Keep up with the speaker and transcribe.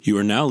You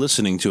are now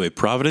listening to a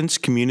Providence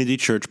Community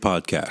Church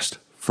podcast.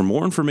 For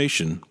more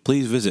information,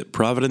 please visit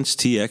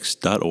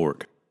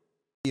providencetx.org.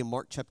 In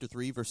Mark chapter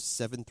 3, verses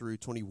 7 through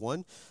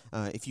 21.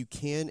 If you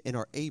can and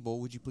are able,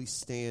 would you please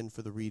stand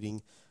for the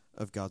reading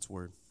of God's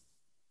Word?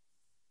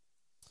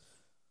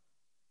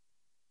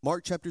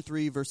 Mark chapter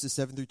 3, verses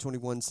 7 through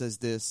 21 says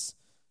this: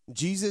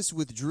 Jesus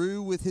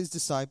withdrew with his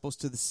disciples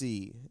to the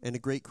sea, and a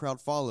great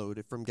crowd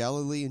followed from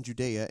Galilee and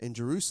Judea and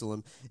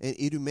Jerusalem and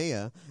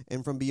Idumea,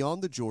 and from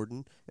beyond the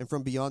Jordan, and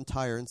from beyond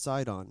Tyre and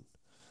Sidon.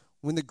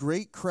 When the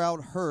great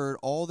crowd heard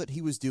all that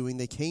he was doing,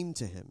 they came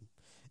to him.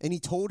 And he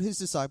told his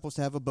disciples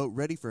to have a boat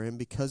ready for him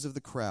because of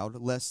the crowd,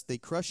 lest they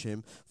crush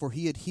him, for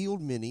he had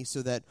healed many,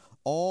 so that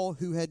all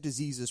who had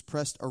diseases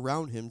pressed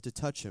around him to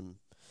touch him.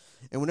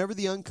 And whenever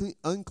the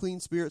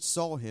unclean spirits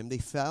saw him, they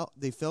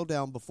fell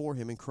down before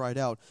him and cried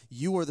out,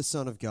 "You are the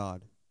Son of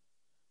God."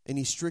 And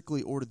he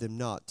strictly ordered them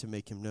not to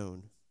make him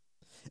known.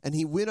 And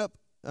he went up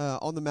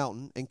on the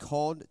mountain and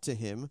called to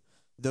him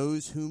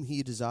those whom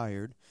he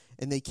desired,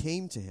 and they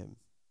came to him.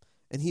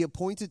 And he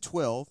appointed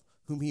 12,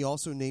 whom he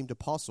also named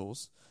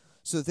apostles,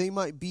 so that they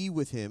might be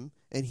with him,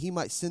 and he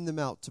might send them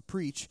out to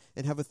preach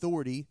and have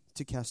authority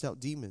to cast out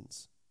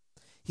demons.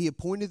 He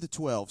appointed the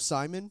 12,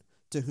 Simon,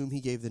 to whom he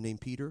gave the name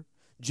Peter,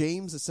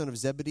 James, the son of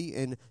Zebedee,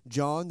 and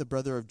John, the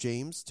brother of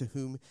James, to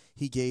whom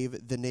he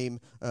gave the name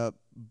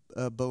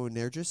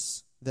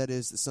Boanerges, that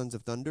is, the sons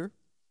of thunder,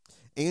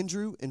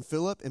 Andrew, and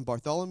Philip, and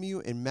Bartholomew,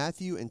 and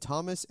Matthew, and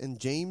Thomas,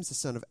 and James, the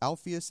son of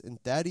Alphaeus, and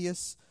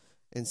Thaddeus,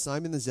 and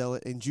Simon the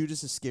Zealot, and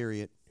Judas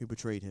Iscariot, who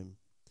betrayed him.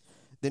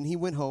 Then he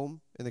went home,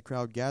 and the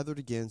crowd gathered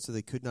again, so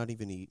they could not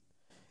even eat.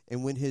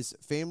 And when his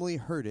family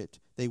heard it,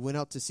 they went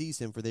out to seize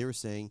him, for they were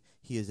saying,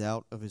 "He is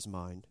out of his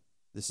mind."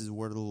 This is the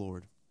word of the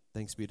Lord.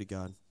 Thanks be to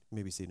God. You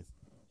may be seated.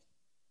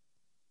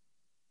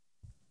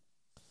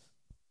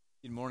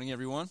 Good morning,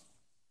 everyone.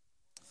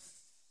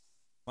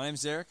 My name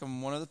is Erik.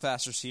 I'm one of the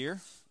pastors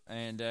here,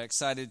 and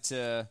excited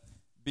to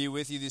be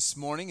with you this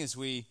morning as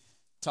we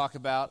talk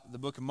about the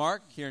book of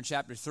Mark here in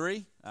chapter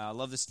 3. I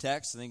love this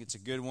text. I think it's a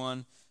good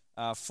one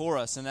for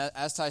us. And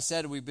as Ty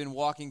said, we've been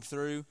walking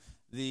through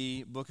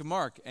the book of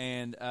Mark.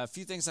 And a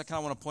few things I kind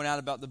of want to point out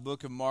about the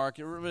book of Mark.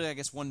 Really, I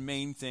guess one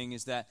main thing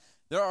is that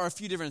there are a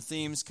few different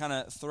themes kind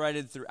of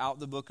threaded throughout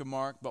the book of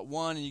Mark, but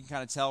one, and you can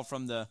kind of tell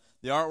from the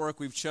artwork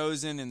we've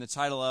chosen and the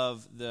title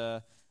of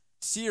the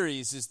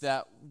series, is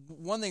that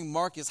one thing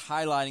Mark is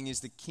highlighting is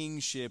the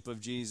kingship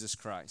of Jesus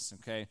Christ,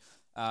 okay?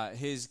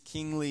 His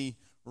kingly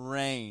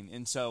reign.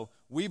 And so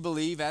we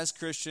believe as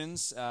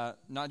Christians,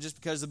 not just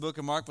because of the book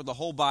of Mark, but the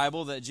whole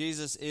Bible, that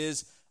Jesus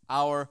is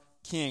our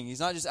king. He's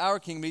not just our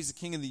king, but he's the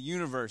king of the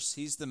universe.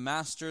 He's the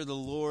master, the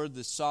Lord,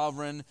 the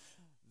sovereign,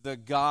 the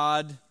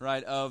God,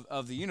 right,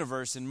 of the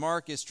universe. And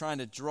Mark is trying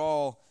to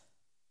draw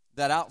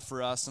that out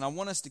for us. And I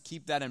want us to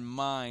keep that in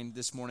mind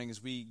this morning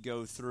as we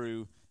go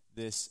through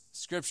this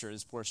scripture,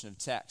 this portion of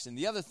text. And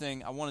the other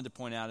thing I wanted to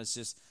point out is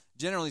just,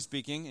 generally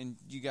speaking, and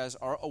you guys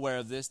are aware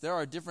of this, there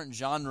are different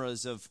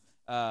genres of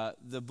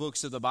the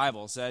books of the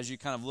Bible. So as you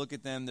kind of look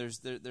at them,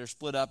 they're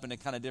split up into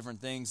kind of different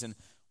things. And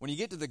when you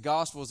get to the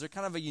Gospels, they're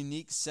kind of a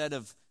unique set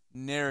of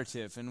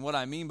narrative. And what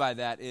I mean by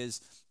that is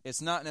it's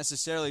not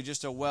necessarily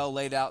just a well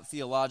laid out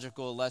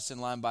theological lesson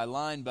line by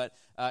line, but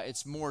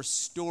it's more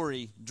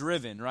story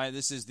driven, right?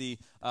 This is the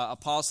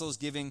apostles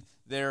giving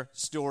their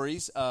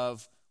stories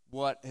of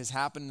what has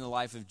happened in the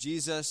life of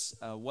Jesus,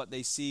 what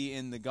they see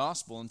in the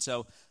gospel. And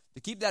so to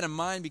keep that in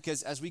mind,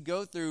 because as we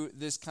go through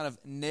this kind of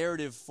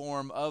narrative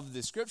form of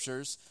the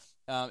scriptures,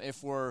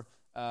 if we're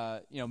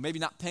maybe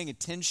not paying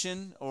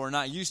attention or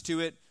not used to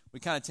it, we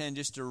kind of tend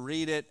just to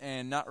read it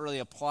and not really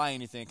apply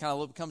anything. It kind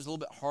of becomes a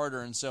little bit harder,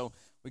 and so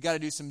we got to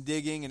do some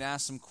digging and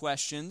ask some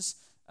questions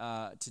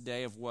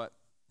today of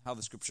how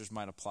the scriptures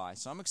might apply.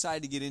 So I'm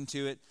excited to get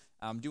into it.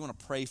 I do want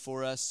to pray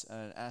for us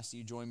and ask that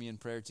you join me in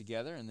prayer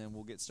together, and then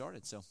we'll get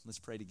started. So let's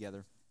pray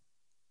together.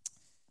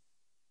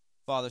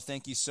 Father,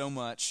 thank you so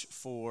much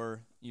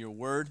for your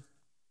word.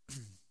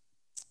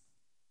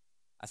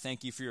 I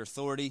thank you for your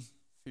authority,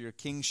 for your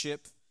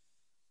kingship.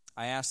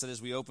 I ask that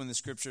as we open the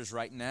scriptures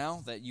right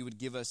now, that you would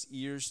give us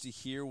ears to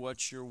hear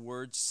what your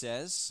word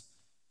says.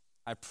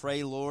 I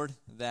pray, Lord,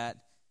 that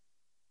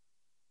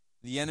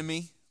the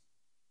enemy,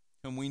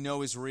 whom we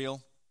know is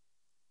real,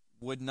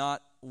 would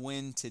not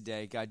win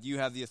today. God, you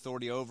have the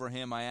authority over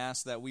him. I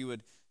ask that we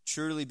would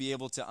truly be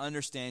able to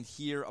understand,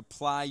 hear,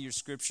 apply your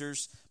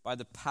scriptures by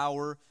the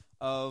power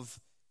of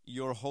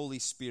your Holy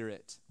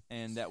Spirit,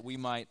 and that we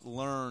might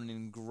learn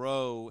and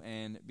grow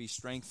and be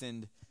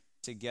strengthened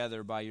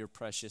together by your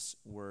precious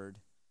word.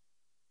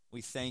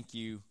 We thank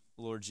you,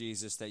 Lord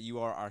Jesus, that you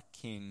are our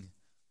King,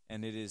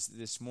 and it is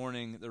this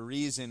morning the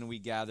reason we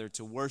gather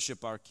to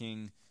worship our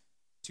King,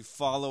 to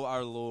follow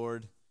our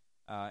Lord,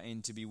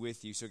 and to be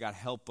with you. So God,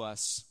 help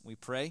us, we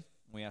pray.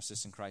 We ask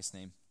this in Christ's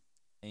name.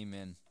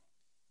 Amen.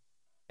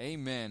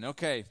 Amen.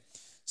 Okay,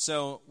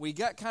 so we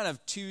got kind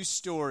of two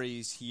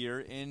stories here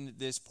in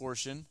this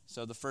portion.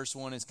 So the first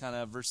one is kind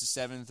of verses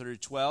 7 through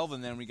 12,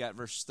 and then we got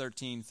verses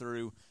 13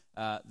 through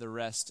the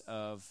rest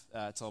of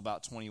till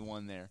about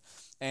 21 there.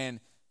 And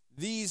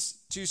these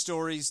two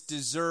stories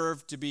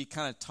deserve to be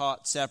kind of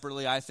taught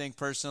separately, I think,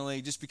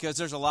 personally, just because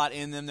there's a lot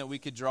in them that we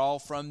could draw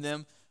from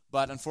them.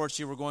 But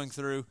unfortunately, we're going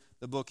through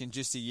the book in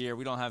just a year.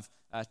 We don't have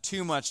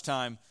too much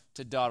time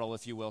to dawdle,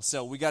 if you will.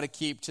 So we got to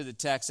keep to the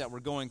text that we're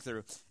going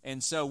through.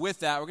 And so with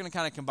that, we're going to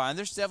kind of combine.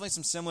 There's definitely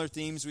some similar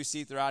themes we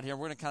see throughout here.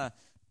 We're going to kind of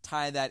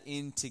tie that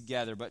in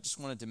together, but just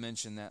wanted to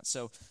mention that.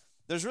 So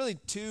there's really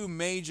two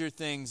major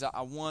things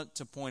I want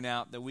to point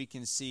out that we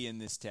can see in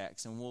this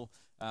text, and we'll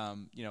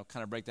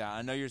kind of break that out.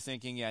 I know you're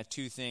thinking, yeah,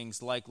 two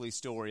things, likely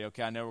story.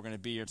 Okay, I know we're going to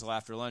be here until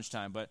after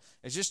lunchtime, but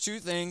it's just two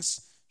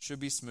things, should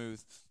be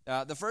smooth.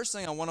 The first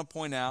thing I want to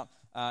point out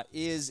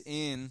is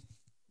in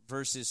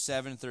verses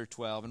 7 through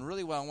 12, and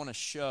really what I want to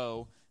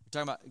show, we're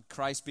talking about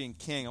Christ being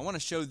king. I want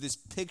to show this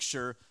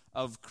picture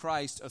of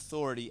Christ's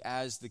authority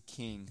as the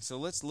king. So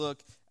let's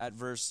look at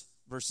verses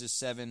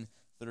 7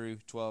 through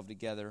 12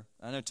 together.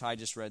 I know Ty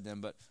just read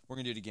them, but we're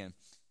going to do it again.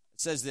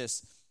 It says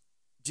this: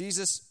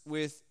 Jesus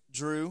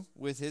withdrew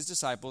with his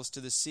disciples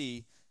to the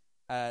sea,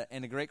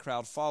 and a great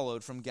crowd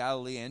followed from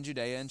Galilee and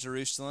Judea and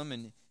Jerusalem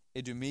and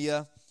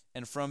Idumea,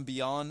 and from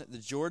beyond the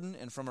Jordan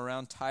and from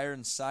around Tyre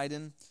and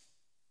Sidon.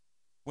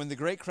 When the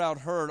great crowd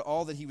heard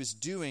all that he was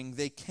doing,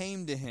 they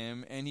came to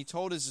him, and he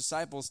told his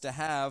disciples to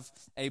have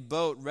a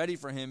boat ready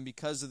for him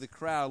because of the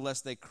crowd,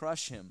 lest they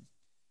crush him.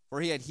 For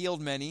he had healed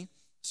many,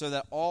 so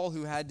that all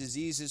who had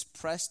diseases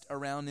pressed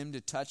around him to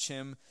touch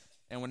him.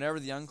 And whenever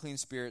the unclean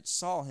spirits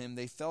saw him,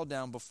 they fell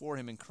down before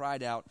him and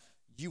cried out,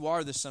 "You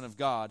are the Son of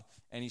God."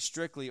 And he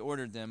strictly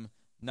ordered them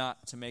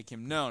not to make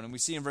him known. And we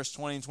see in verse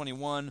 20 and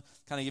 21,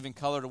 kind of giving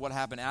color to what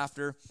happened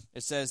after.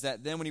 It says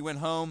that then when he went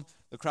home,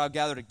 the crowd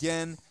gathered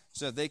again,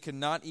 so that they could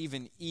not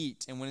even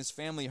eat. And when his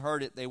family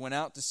heard it, they went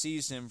out to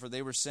seize him, for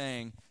they were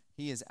saying,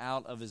 "He is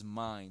out of his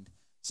mind."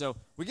 So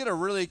we get a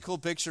really cool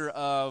picture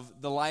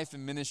of the life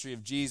and ministry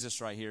of Jesus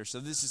right here.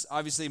 So this is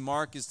obviously,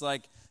 Mark is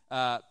like,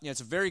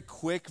 it's a very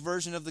quick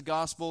version of the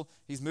gospel.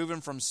 He's moving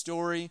from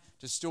story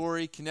to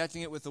story,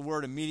 connecting it with the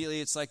word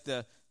immediately. It's like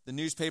the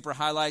newspaper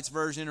highlights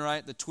version,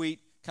 right? The tweet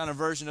kind of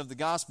version of the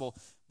gospel.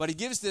 But he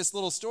gives this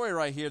little story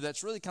right here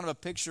that's really kind of a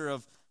picture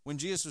of when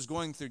Jesus was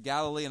going through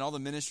Galilee and all the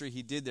ministry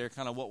he did there,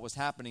 kind of what was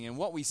happening. And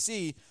what we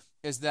see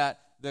is that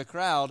the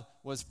crowd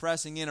was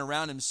pressing in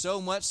around him so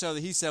much so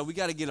that he said, "We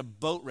got to get a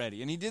boat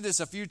ready." And he did this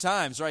a few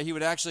times, right? He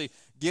would actually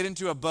get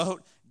into a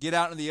boat, get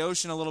out in the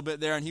ocean a little bit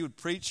there, and he would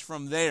preach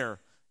from there,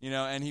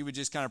 and he would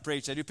just kind of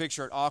preach. I do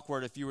picture it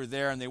awkward if you were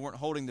there and they weren't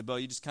holding the boat.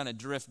 You just kind of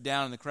drift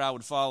down and the crowd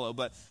would follow.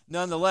 But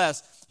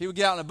nonetheless, he would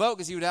get out in a boat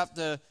because he would have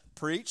to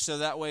preach, so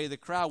that way the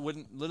crowd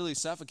wouldn't literally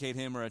suffocate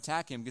him or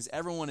attack him, because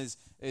everyone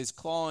is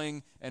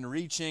clawing and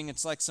reaching.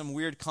 It's like some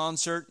weird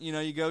concert,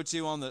 you go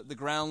to on the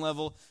ground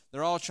level.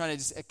 They're all trying to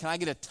just, can I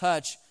get a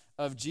touch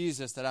of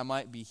Jesus that I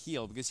might be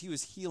healed? Because he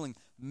was healing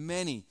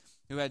many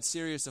who had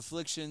serious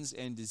afflictions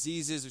and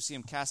diseases. We see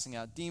him casting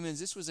out demons.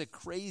 This was a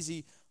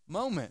crazy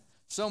moment.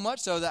 So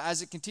much so that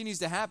as it continues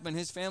to happen,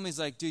 his family's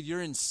like, "Dude,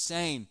 you're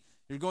insane.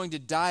 You're going to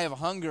die of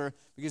hunger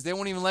because they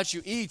won't even let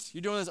you eat.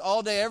 You're doing this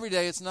all day, every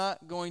day. It's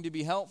not going to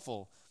be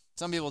helpful."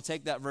 Some people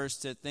take that verse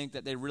to think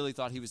that they really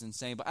thought he was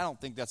insane, but I don't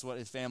think that's what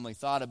his family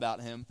thought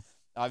about him.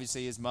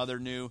 Obviously, his mother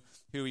knew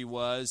who he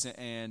was,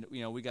 and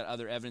we got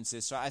other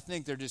evidences. So I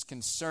think they're just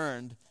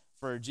concerned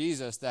for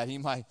Jesus that he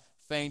might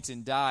faint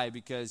and die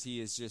because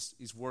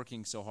he's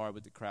working so hard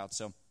with the crowd.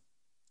 So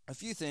a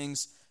few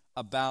things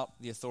about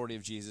the authority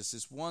of Jesus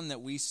is, one,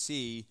 that we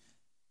see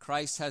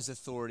Christ has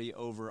authority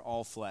over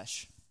all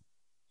flesh.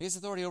 He has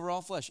authority over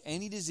all flesh.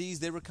 Any disease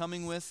they were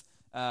coming with,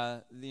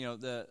 a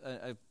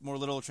more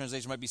literal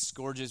translation might be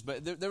scourges,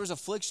 but there was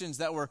afflictions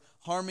that were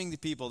harming the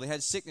people. They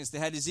had sickness, they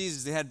had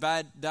diseases, they had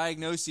bad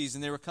diagnoses,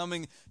 and they were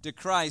coming to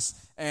Christ,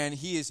 and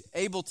he is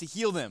able to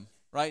heal them,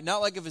 right?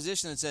 Not like a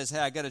physician that says, "Hey,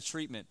 I got a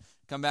treatment.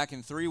 Come back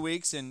in 3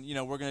 weeks, and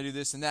we're going to do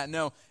this and that."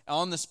 No,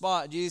 on the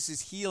spot, Jesus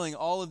is healing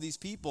all of these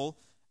people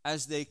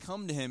as they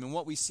come to him. And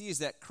what we see is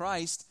that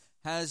Christ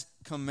has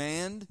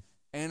command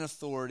and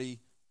authority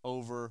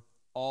over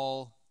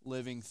all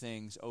living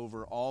things,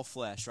 over all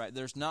flesh, right?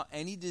 There's not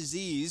any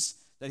disease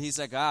that he's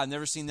like, I've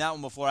never seen that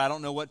one before, I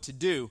don't know what to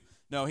do.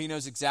 No, he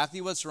knows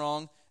exactly what's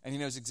wrong, and he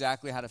knows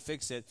exactly how to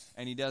fix it,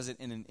 and he does it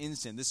in an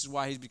instant. This is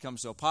why he's become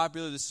so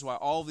popular. This is why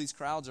all of these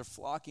crowds are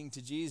flocking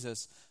to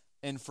Jesus.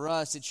 And for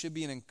us, it should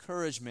be an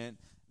encouragement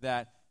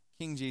that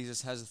King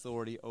Jesus has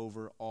authority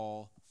over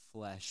all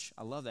flesh.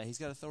 I love that. He's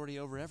got authority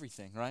over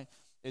everything, right?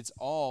 It's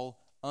all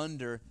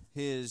under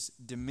his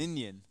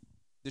dominion.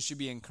 This should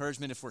be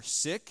encouragement if we're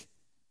sick,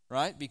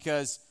 right?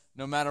 Because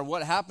no matter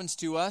what happens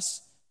to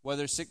us,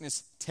 whether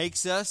sickness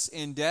takes us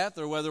in death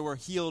or whether we're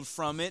healed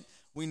from it,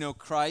 we know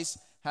Christ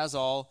has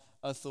all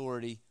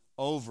authority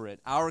over it.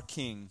 Our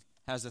King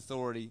has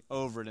authority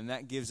over it, and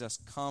that gives us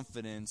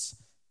confidence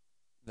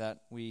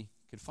that we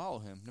could follow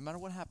him. No matter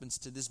what happens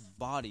to this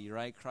body,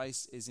 right?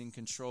 Christ is in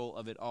control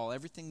of it all.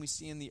 Everything we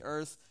see in the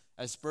earth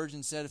As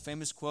Spurgeon said, a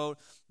famous quote,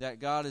 that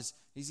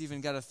he's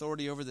even got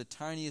authority over the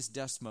tiniest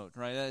dust mote,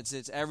 right?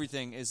 It's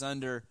everything is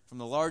under, from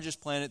the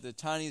largest planet, the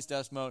tiniest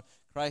dust mote,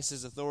 Christ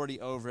has authority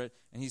over it,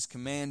 and he's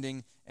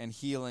commanding and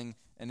healing,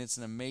 and it's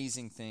an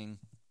amazing thing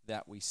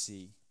that we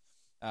see.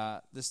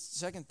 The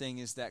second thing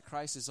is that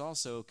Christ is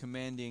also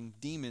commanding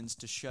demons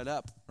to shut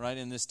up, right,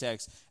 in this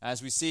text.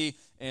 As we see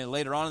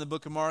later on in the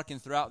book of Mark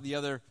and throughout the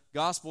other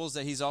Gospels,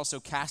 that he's also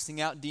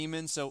casting out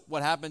demons. So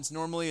what happens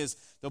normally is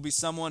there'll be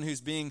someone who's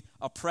being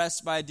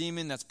oppressed by a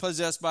demon, that's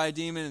possessed by a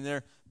demon, and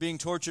they're being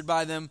tortured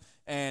by them,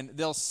 and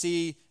they'll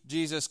see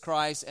Jesus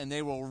Christ, and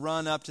they will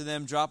run up to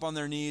them, drop on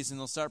their knees, and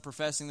they'll start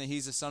professing that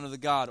he's the Son of the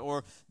God.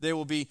 Or they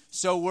will be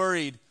so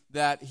worried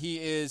that he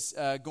is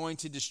going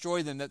to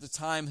destroy them, that the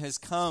time has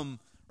come,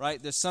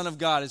 right? The Son of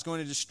God is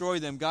going to destroy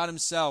them, God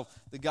himself,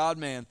 the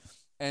God-man.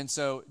 And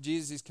so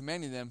Jesus is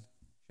commanding them,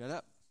 shut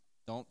up.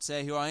 Don't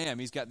say who I am.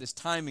 He's got this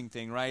timing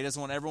thing, right? He doesn't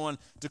want everyone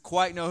to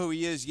quite know who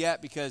he is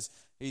yet, because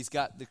he's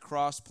got the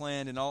cross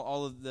plan and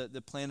all of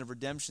the plan of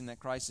redemption that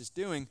Christ is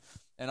doing.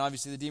 And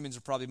obviously the demons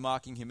are probably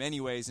mocking him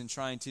anyways and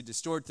trying to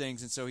distort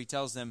things. And so he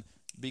tells them,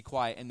 be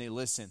quiet, and they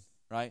listen,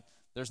 right?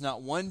 There's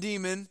not one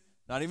demon,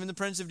 not even the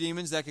prince of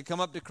demons, that could come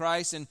up to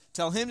Christ and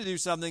tell him to do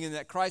something and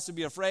that Christ would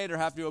be afraid or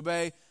have to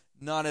obey.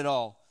 Not at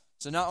all.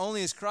 So not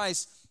only is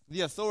Christ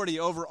the authority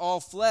over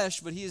all flesh,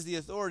 but he is the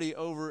authority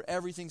over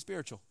everything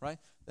spiritual, right?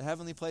 The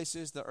heavenly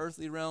places, the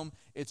earthly realm,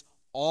 it's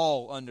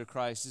all under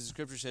Christ. As the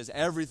scripture says,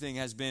 everything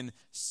has been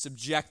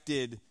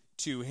subjected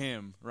to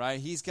him, right?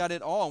 He's got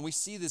it all. And we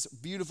see this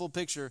beautiful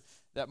picture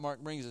that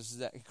Mark brings us, is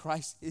that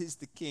Christ is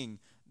the king.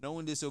 No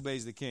one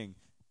disobeys the king.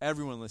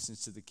 Everyone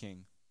listens to the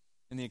king.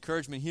 And the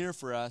encouragement here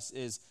for us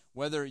is,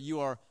 whether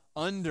you are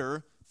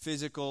under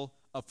physical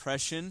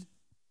oppression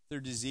through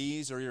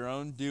disease or your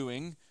own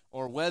doing,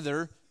 or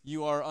whether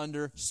you are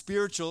under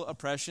spiritual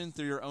oppression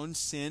through your own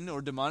sin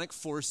or demonic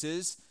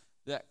forces,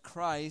 that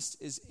Christ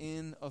is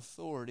in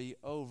authority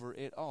over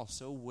it all.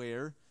 So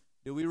where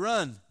do we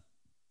run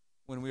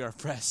when we are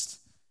oppressed?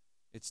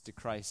 It's to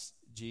Christ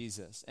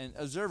Jesus. And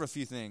observe a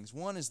few things.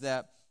 One is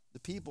that the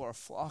people are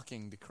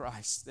flocking to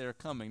Christ. They're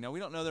coming. Now, we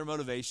don't know their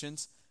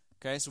motivations.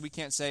 Okay, so we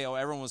can't say, oh,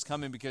 everyone was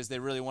coming because they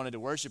really wanted to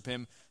worship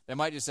him. They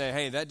might just say,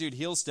 hey, that dude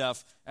heals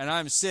stuff, and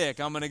I'm sick.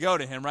 I'm going to go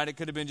to him, right? It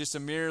could have been just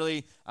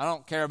I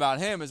don't care about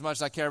him as much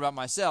as I care about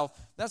myself.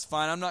 That's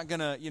fine. I'm not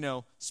going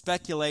to,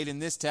 speculate in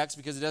this text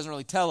because it doesn't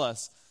really tell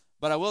us.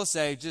 But I will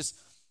say,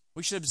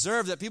 we should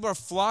observe that people are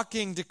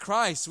flocking to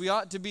Christ. We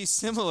ought to be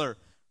similar,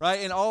 right?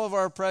 In all of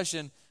our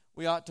oppression,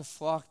 we ought to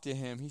flock to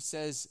him. He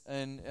says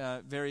in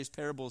various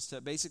parables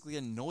to basically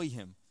annoy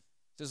him.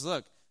 He says,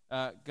 look,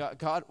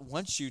 God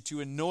wants you to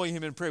annoy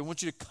him in prayer. He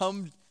wants you to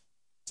come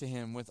to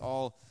him with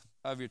all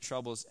of your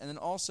troubles. And then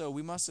also,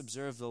 we must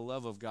observe the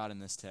love of God in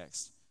this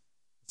text.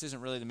 This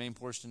isn't really the main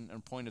portion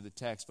and point of the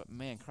text, but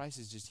man, Christ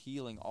is just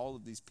healing all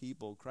of these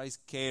people. Christ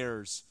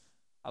cares.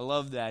 I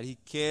love that. He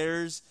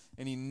cares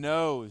and he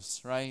knows,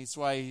 right? That's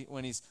why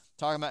when he's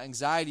talking about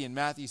anxiety in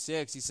Matthew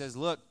 6, he says,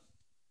 look,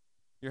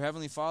 your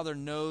heavenly Father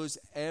knows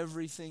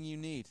everything you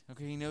need.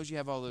 Okay, he knows you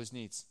have all those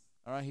needs.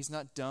 All right, he's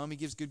not dumb. He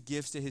gives good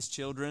gifts to his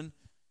children.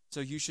 So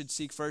you should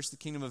seek first the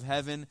kingdom of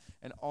heaven,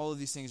 and all of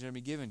these things are going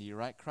to be given to you,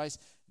 right?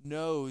 Christ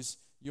knows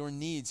your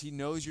needs. He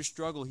knows your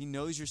struggle. He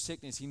knows your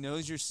sickness. He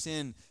knows your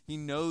sin. He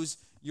knows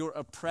your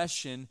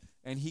oppression,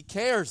 and he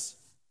cares.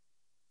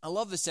 I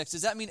love this text.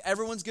 Does that mean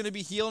everyone's going to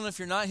be healed, and if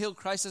you're not healed,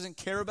 Christ doesn't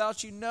care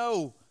about you?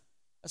 No,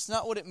 that's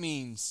not what it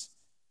means.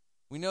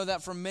 We know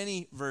that from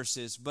many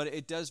verses, but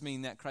it does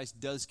mean that Christ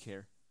does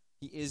care.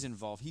 He is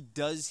involved. He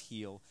does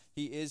heal.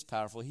 He is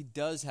powerful. He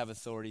does have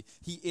authority.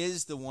 He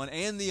is the one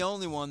and the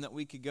only one that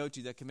we could go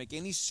to that can make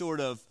any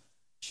sort of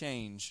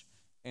change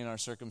in our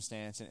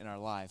circumstance and in our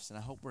lives. And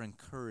I hope we're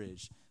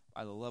encouraged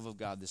by the love of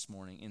God this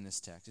morning in this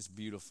text. It's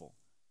beautiful.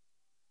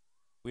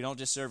 We don't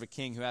just serve a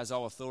king who has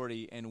all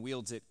authority and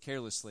wields it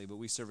carelessly, but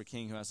we serve a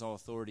king who has all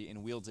authority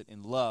and wields it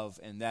in love,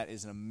 and that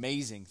is an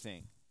amazing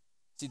thing.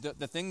 See,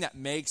 the thing that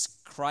makes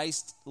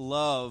Christ's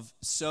love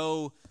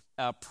so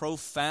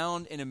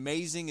profound and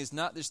amazing is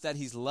not just that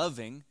he's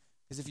loving,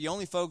 because if you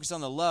only focus on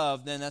the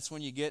love, then that's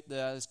when you get,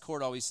 as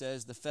Court always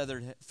says, the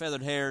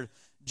feathered-haired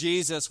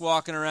Jesus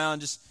walking around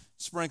just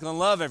sprinkling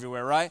love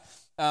everywhere, right?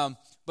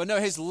 But no,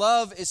 his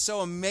love is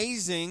so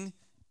amazing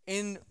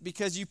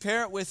because you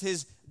pair it with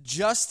his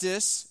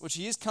justice, which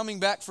he is coming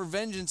back for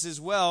vengeance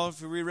as well,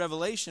 if you read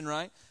Revelation,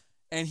 right?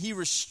 And he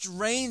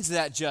restrains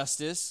that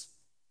justice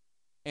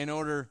in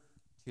order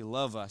to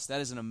love us.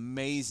 That is an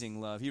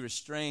amazing love. He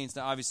restrains.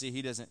 Now, obviously,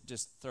 he doesn't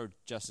just throw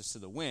justice to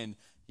the wind.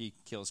 He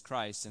kills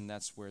Christ, and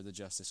that's where the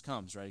justice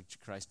comes, right?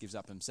 Christ gives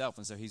up himself,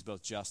 and so he's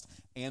both just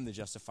and the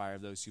justifier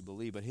of those who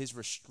believe. But his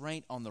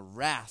restraint on the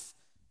wrath,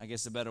 I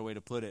guess a better way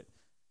to put it,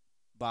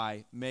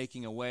 by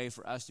making a way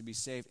for us to be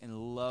saved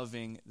and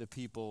loving the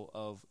people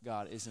of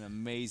God is an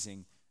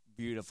amazing,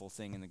 beautiful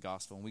thing in the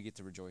gospel, and we get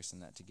to rejoice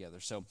in that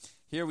together. So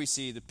here we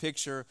see the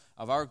picture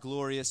of our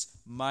glorious,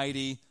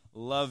 mighty,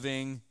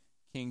 loving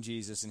King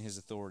Jesus and his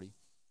authority.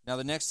 Now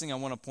the next thing I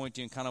want to point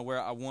to and kind of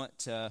where I want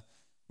to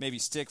maybe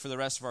stick for the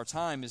rest of our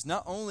time is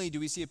not only do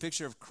we see a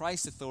picture of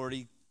Christ's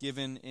authority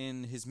given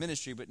in his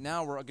ministry, but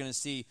now we're going to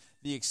see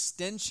the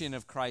extension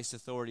of Christ's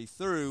authority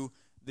through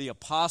the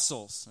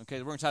apostles. Okay,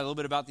 we're going to talk a little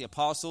bit about the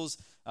apostles.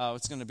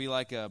 It's going to be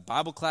like a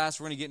Bible class.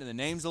 We're going to get into the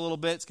names a little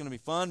bit. It's going to be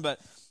fun. But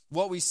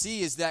what we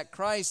see is that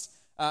Christ,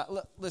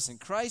 listen,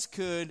 Christ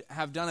could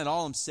have done it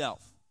all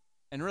himself.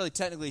 And really,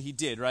 technically, he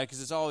did, right? Because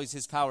it's always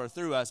his power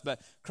through us. But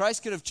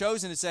Christ could have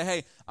chosen to say,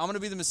 hey, I'm going to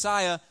be the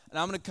Messiah, and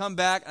I'm going to come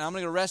back, and I'm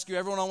going to rescue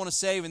everyone I want to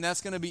save, and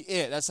that's going to be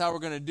it. That's how we're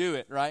going to do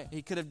it, right?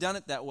 He could have done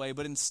it that way.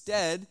 But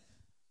instead,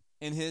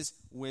 in his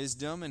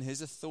wisdom and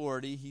his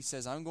authority, he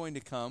says, I'm going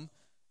to come,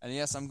 and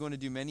yes, I'm going to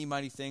do many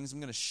mighty things. I'm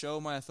going to show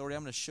my authority.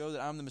 I'm going to show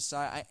that I'm the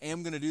Messiah. I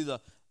am going to do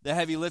the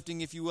heavy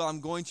lifting, if you will. I'm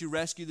going to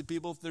rescue the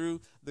people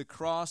through the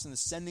cross and the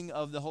sending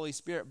of the Holy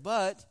Spirit.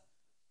 But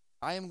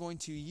I am going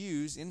to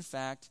use, in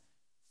fact,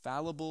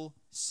 fallible,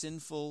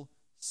 sinful,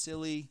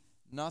 silly,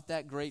 not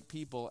that great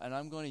people, and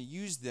I'm going to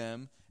use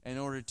them in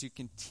order to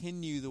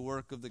continue the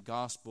work of the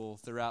gospel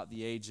throughout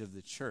the age of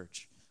the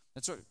church.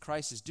 That's what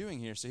Christ is doing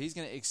here. So he's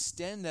going to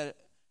extend that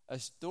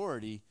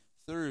authority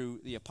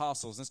through the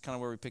apostles. That's kind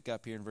of where we pick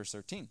up here in verse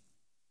 13. It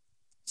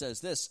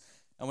says this,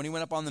 and when he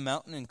went up on the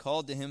mountain and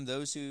called to him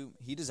those who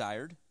he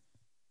desired,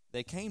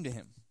 they came to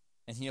him.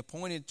 And he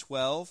appointed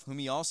 12, whom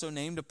he also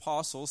named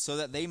apostles, so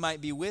that they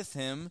might be with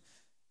him,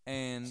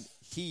 and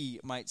he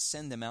might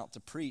send them out to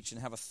preach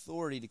and have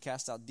authority to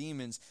cast out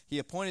demons. He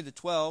appointed the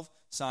 12,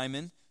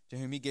 Simon, to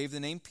whom he gave the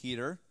name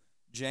Peter,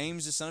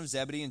 James the son of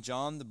Zebedee, and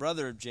John the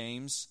brother of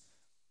James,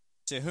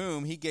 to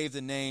whom he gave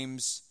the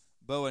names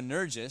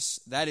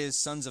Boanerges, that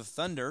is, sons of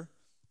thunder,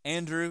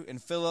 Andrew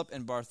and Philip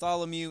and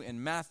Bartholomew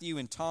and Matthew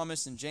and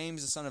Thomas and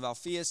James the son of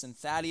Alphaeus and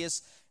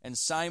Thaddeus and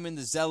Simon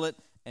the Zealot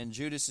and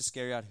Judas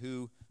Iscariot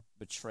who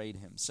betrayed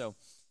him. So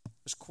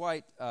there's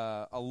quite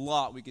a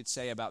lot we could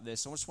say about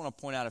this. I just want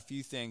to point out a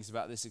few things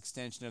about this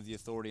extension of the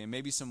authority and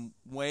maybe some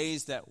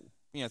ways that,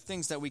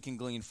 things that we can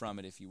glean from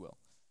it, if you will.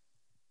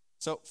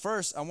 So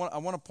first, I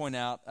want to point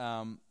out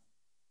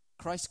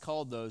Christ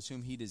called those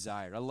whom he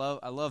desired. I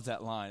love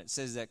that line. It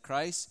says that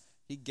Christ,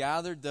 he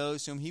gathered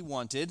those whom he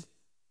wanted,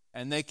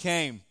 and they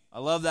came. I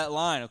love that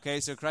line, okay?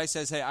 So Christ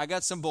says, hey, I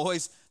got some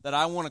boys that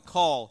I want to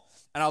call.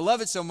 And I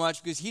love it so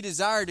much because he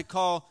desired to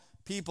call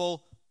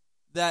people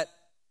that,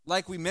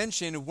 like we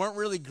mentioned, weren't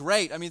really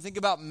great. I mean, think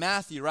about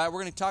Matthew, right?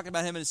 We're going to talk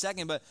about him in a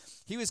second, but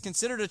he was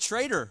considered a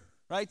traitor,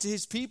 right, to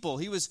his people.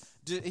 He was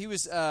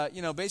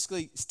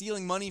basically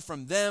stealing money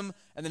from them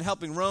and then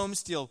helping Rome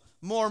steal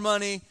more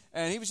money.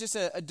 And he was just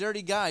a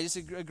dirty guy, just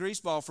a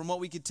greaseball from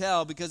what we could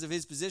tell because of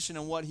his position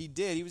and what he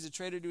did. He was a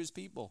traitor to his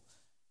people.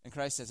 And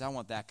Christ says, I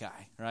want that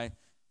guy, right?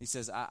 He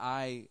says,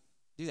 I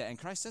do that. And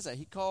Christ says that.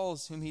 He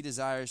calls whom he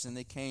desires, and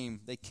they came.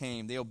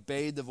 They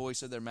obeyed the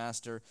voice of their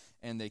master,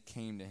 and they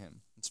came to him.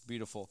 It's a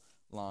beautiful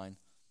line.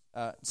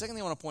 Second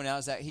thing I want to point out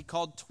is that he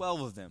called 12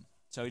 of them.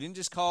 So he didn't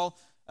just call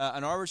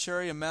an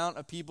arbitrary amount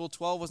of people.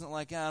 12 wasn't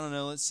like, I don't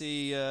know, let's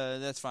see,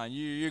 that's fine.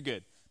 You're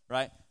good,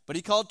 right? But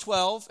he called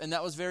 12, and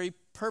that was very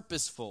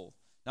purposeful.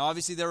 Now,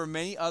 obviously, there were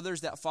many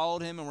others that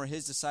followed him and were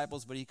his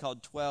disciples, but he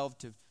called 12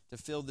 to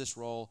fill this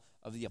role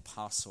of the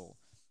apostle.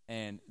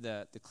 And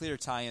the clear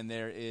tie-in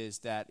there is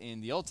that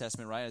in the Old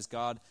Testament, right, as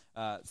God,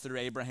 through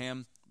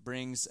Abraham,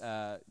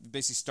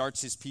 basically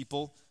starts his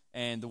people,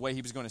 and the way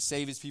he was going to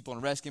save his people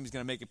and rescue him, he's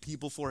going to make a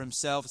people for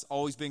himself. It's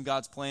always been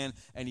God's plan,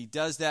 and he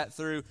does that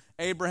through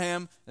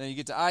Abraham. Then you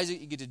get to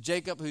Isaac, you get to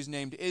Jacob, who's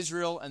named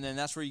Israel, and then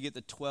that's where you get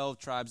the 12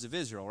 tribes of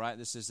Israel, right?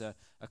 This is a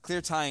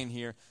clear tie-in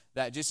here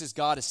that just as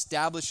God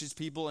establishes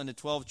people into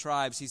 12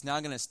 tribes, he's now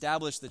going to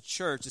establish the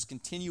church, this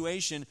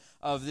continuation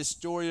of this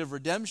story of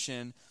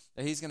redemption,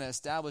 that he's going to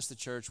establish the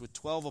church with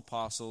 12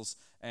 apostles.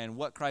 And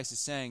what Christ is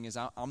saying is,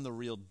 I'm the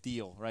real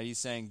deal, right? He's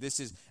saying this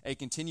is a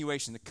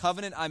continuation. The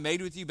covenant I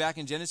made with you back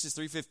in Genesis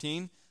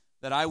 3:15,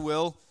 that I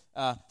will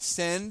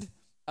send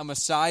a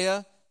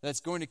Messiah that's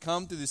going to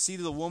come through the seed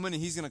of the woman,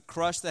 and he's going to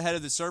crush the head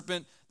of the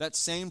serpent. That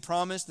same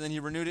promise, and then he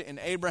renewed it in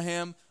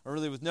Abraham, or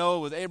really with Noah,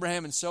 with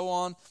Abraham, and so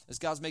on. As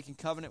God's making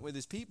covenant with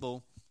his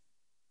people,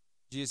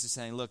 Jesus is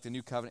saying, look, the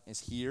new covenant is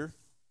here,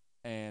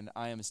 and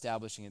I am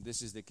establishing it.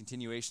 This is the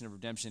continuation of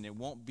redemption. It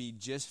won't be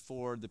just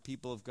for the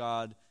people of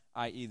God,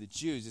 i.e. the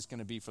Jews. It's going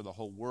to be for the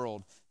whole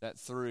world, that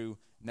through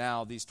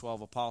now these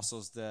 12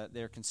 apostles, that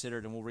they're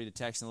considered, and we'll read a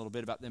text in a little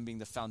bit about them being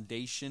the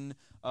foundation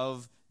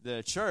of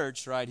the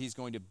church, right? He's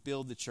going to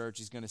build the church.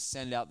 He's going to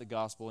send out the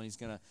gospel, and he's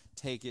going to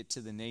take it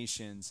to the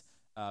nations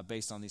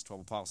based on these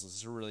 12 apostles.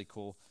 It's a really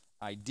cool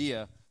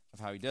idea of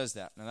how he does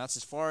that. Now, that's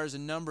as far as a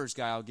numbers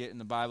guy I'll get in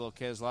the Bible.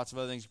 Okay, there's lots of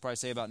other things you probably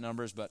say about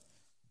numbers, but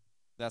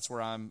that's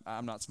where I'm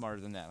not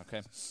smarter than that,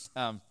 okay?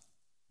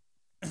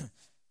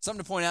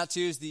 Something to point out,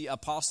 too, is the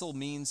apostle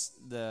means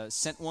the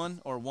sent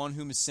one, or one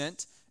whom is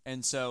sent.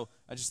 And so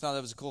I just thought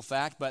that was a cool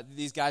fact. But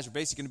these guys are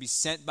basically going to be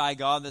sent by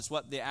God. That's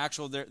what the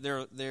actual,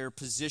 their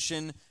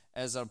position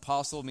as an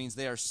apostle means.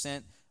 They are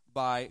sent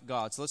by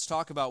God. So let's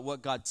talk about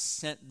what God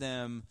sent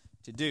them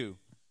to do.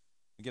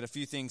 We get a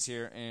few things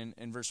here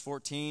in verse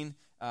 14.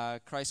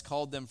 Christ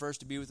called them first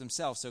to be with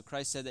himself. So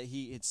Christ said that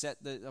he had set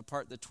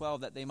apart the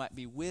 12 that they might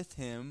be with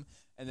him,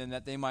 and then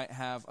that they might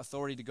have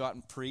authority to go out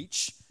and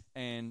preach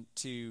and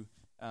to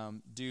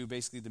do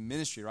basically the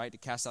ministry, right? To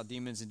cast out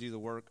demons and do the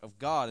work of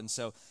God. And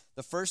so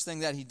the first thing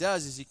that he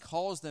does is he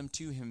calls them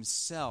to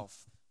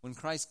himself. When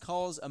Christ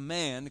calls a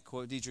man, to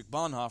quote Dietrich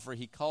Bonhoeffer,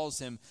 he calls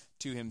him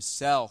to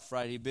himself,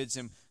 right? He bids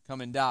him come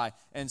and die.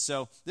 And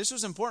so this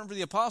was important for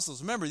the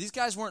apostles. Remember, these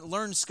guys weren't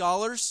learned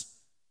scholars.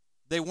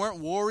 They weren't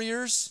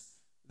warriors.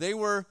 They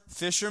were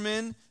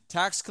fishermen,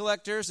 tax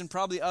collectors, and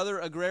probably other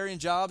agrarian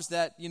jobs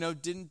that,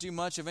 didn't do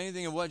much of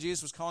anything of what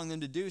Jesus was calling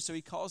them to do. So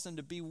he calls them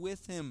to be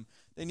with him.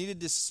 They needed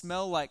to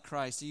smell like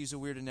Christ, to use a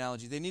weird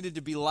analogy. They needed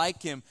to be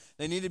like him.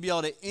 They needed to be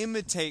able to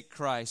imitate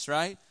Christ,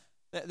 right?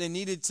 They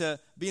needed to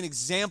be an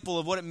example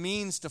of what it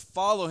means to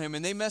follow him.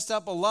 And they messed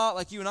up a lot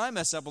like you and I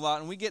mess up a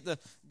lot. And we get the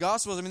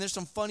Gospels. I mean, there's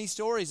some funny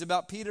stories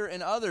about Peter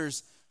and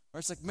others where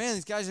it's like, man,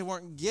 these guys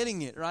weren't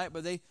getting it, right?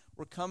 But they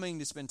were coming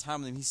to spend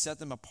time with him. He set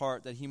them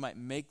apart that he might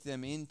make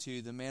them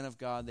into the man of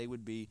God they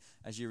would be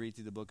as you read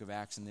through the book of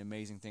Acts and the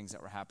amazing things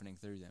that were happening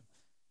through them.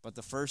 But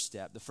the first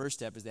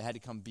step is they had to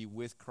come be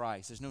with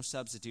Christ. There's no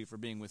substitute for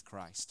being with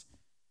Christ.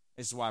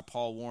 This is why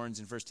Paul warns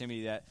in 1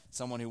 Timothy that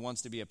someone who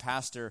wants to be a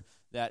pastor,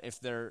 that if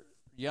they're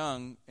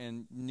young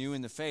and new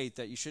in the faith,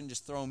 that you shouldn't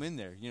just throw them in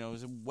there.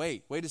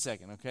 Wait a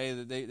second, okay?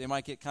 They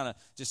might get kind of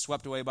just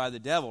swept away by the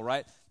devil,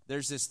 right?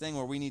 There's this thing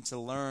where we need to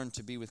learn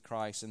to be with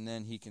Christ, and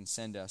then he can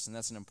send us, and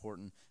that's an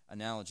important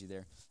analogy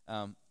there.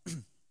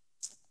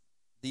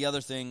 The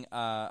other thing,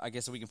 I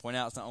guess that we can point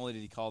out, is not only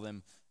did he call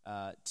them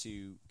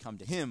to come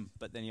to him,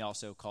 but then he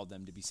also called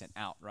them to be sent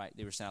out, right?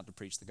 They were sent out to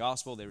preach the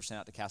gospel. They were sent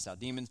out to cast out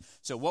demons.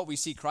 So what we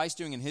see Christ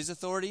doing in his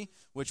authority,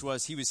 which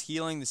was he was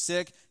healing the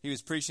sick, he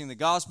was preaching the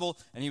gospel,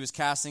 and he was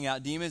casting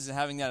out demons and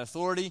having that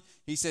authority,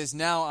 he says,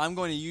 now I'm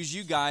going to use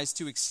you guys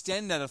to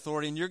extend that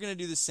authority, and you're going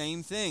to do the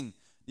same thing.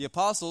 The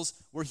apostles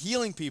were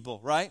healing people,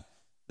 right?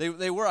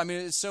 They were. I mean,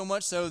 it's so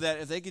much so that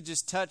if they could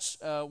just touch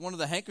one of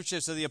the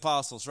handkerchiefs of the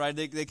apostles, right,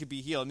 they could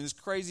be healed. I mean, there's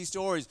crazy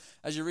stories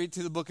as you read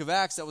through the book of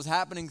Acts that was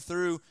happening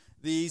through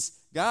these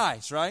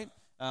guys, right?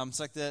 It's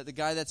like the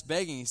guy that's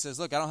begging. He says,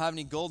 look, I don't have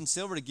any gold and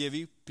silver to give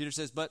you. Peter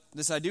says, but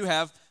this I do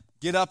have.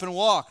 Get up and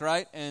walk,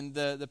 right? And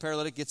the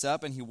paralytic gets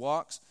up and he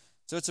walks.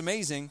 So it's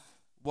amazing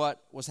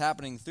what was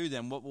happening through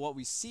them. What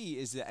we see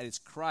is that it's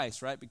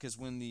Christ, right? Because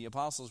when the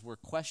apostles were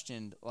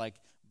questioned, when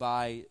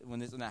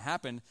that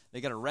happened, they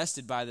got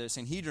arrested by the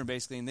Sanhedrin,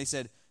 basically, and they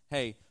said,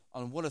 hey,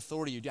 on what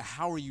authority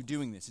how are you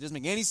doing this? It doesn't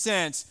make any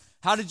sense.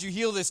 How did you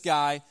heal this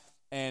guy?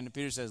 And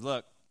Peter says,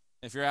 look,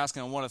 if you're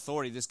asking on what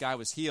authority this guy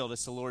was healed,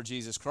 it's the Lord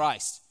Jesus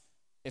Christ.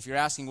 If you're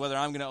asking whether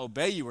I'm going to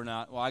obey you or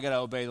not, well, I got to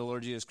obey the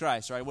Lord Jesus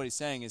Christ, right? What he's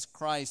saying is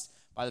Christ,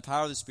 by the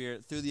power of the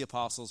Spirit, through the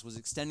apostles, was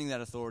extending that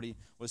authority,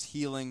 was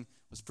healing,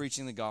 was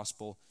preaching the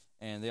gospel,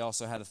 and they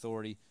also had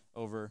authority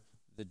over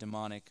the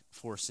demonic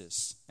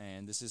forces.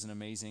 And this is an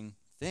amazing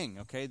thing,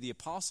 okay? The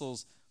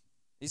apostles,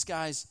 these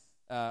guys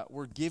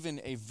were given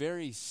a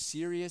very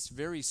serious,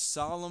 very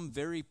solemn,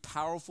 very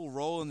powerful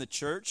role in the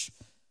church.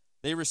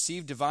 They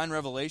received divine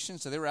revelation,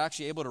 so they were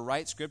actually able to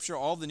write Scripture.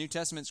 All of the New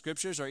Testament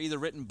Scriptures are either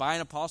written by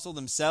an apostle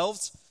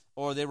themselves,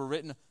 or they were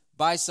written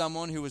by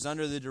someone who was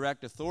under the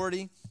direct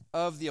authority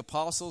of the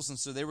apostles, and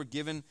so they were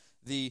given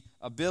the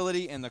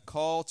ability and the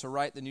call to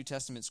write the New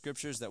Testament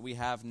Scriptures that we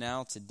have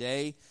now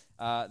today.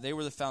 They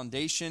were the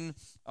foundation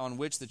on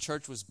which the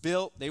church was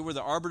built. They were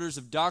the arbiters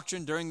of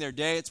doctrine during their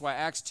day. It's why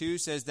Acts 2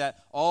 says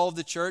that all of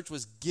the church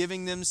was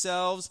giving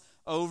themselves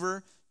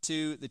over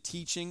to the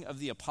teaching of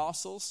the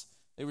apostles.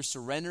 They were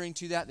surrendering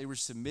to that. They were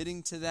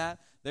submitting to that.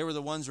 They were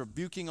the ones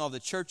rebuking all the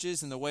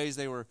churches and the ways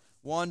they were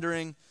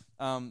wandering.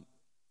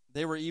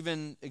 They were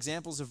even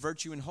examples of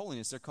virtue and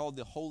holiness. They're called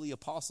the holy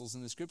apostles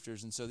in the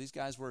Scriptures. And so these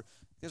guys were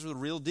the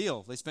real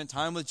deal. They spent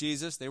time with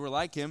Jesus. They were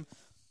like him.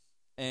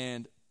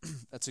 And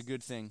that's a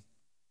good thing.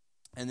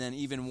 And then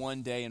even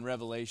one day in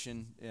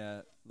Revelation,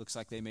 looks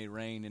like they may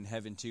reign in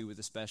heaven too with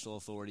a special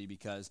authority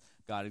because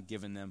God had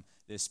given them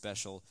this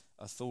special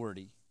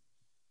authority.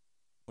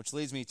 Which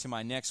leads me to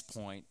my next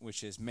point,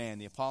 which is, man,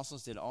 the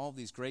apostles did all of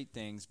these great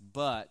things,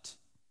 but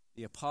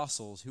the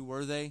apostles, who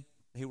were they?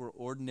 They were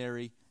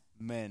ordinary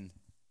men.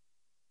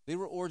 They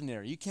were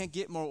ordinary. You can't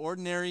get more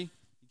ordinary.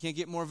 You can't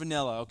get more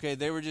vanilla, okay?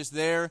 They were just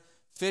there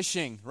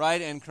fishing,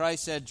 right? And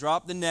Christ said,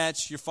 drop the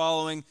nets, you're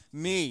following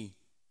me.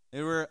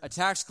 They were a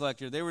tax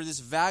collector. They were this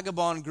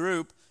vagabond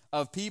group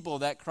of people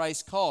that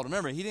Christ called.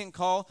 Remember, he didn't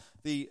call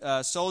the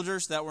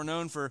soldiers that were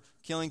known for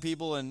killing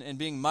people and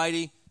being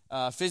mighty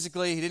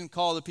physically. He didn't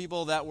call the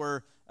people that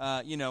were,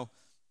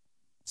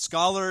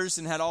 scholars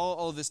and had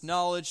all of this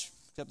knowledge,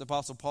 except the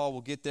Apostle Paul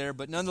will get there.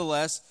 But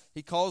nonetheless,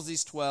 he calls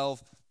these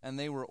 12, and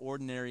they were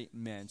ordinary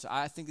men. So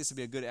I think this would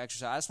be a good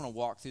exercise. I just want to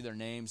walk through their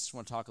names. Just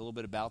want to talk a little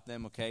bit about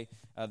them, okay,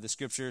 the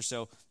Scripture.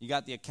 So you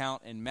got the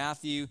account in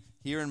Matthew,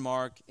 here in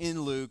Mark,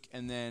 in Luke,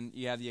 and then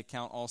you have the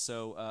account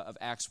also of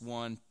Acts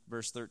 1,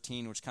 verse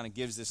 13, which kind of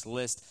gives this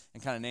list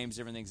and kind of names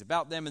different things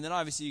about them. And then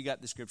obviously you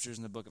got the Scriptures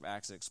in the book of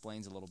Acts that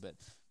explains a little bit.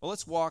 Well,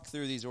 let's walk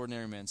through these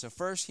ordinary men. So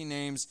first he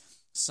names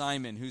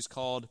Simon, who's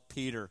called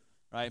Peter.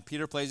 right?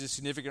 Peter plays a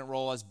significant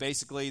role as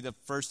basically the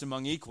first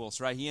among equals,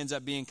 right? He ends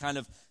up being kind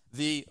of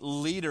the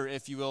leader,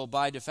 if you will,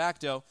 by de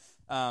facto.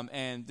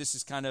 And this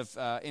is kind of,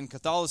 in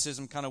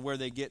Catholicism, kind of where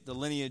they get the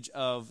lineage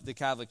of the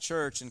Catholic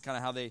Church and kind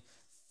of how they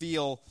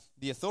feel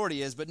the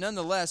authority is. But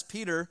nonetheless,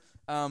 Peter,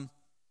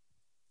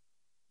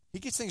 he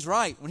gets things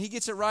right. When he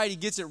gets it right, he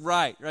gets it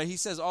right, right? He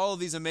says all of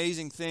these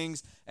amazing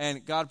things,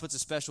 and God puts a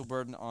special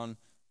burden on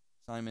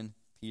Simon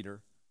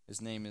Peter.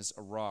 His name is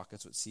a rock.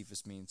 That's what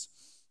Cephas means.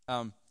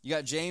 You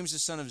got James, the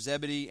son of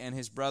Zebedee, and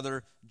his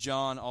brother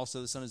John,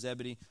 also the son of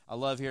Zebedee. I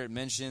love here it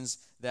mentions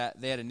that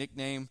they had a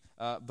nickname,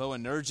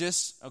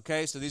 Boanerges.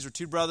 Okay, so these were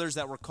two brothers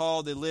that were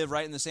called. They live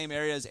right in the same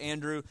area as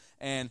Andrew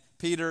and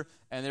Peter,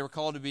 and they were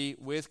called to be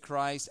with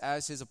Christ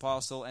as his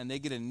apostle, and they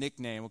get a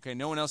nickname. Okay,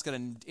 no one else got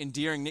an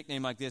endearing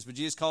nickname like this, but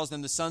Jesus calls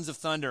them the sons of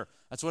thunder.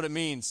 That's what it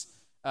means.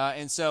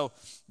 And so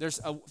there's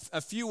a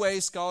few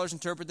ways scholars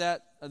interpret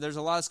that. There's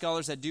a lot of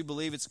scholars that do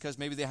believe it's because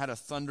maybe they had a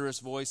thunderous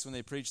voice when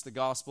they preached the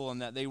gospel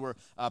and that they were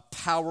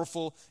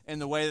powerful in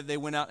the way that they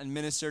went out and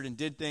ministered and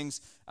did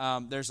things.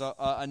 There's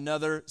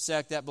another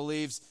sect that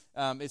believes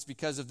it's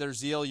because of their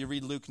zeal. You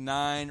read Luke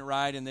 9,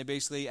 right? And they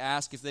basically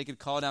ask if they could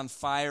call down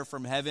fire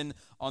from heaven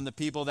on the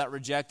people that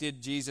rejected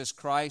Jesus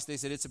Christ. They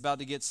said it's about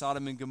to get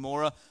Sodom and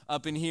Gomorrah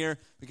up in here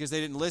because they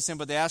didn't listen,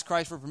 but they asked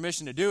Christ for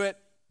permission to do it.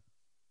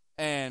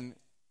 And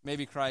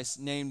maybe Christ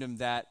named him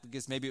that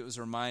because maybe it was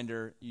a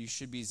reminder you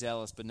should be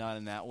zealous, but not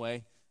in that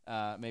way.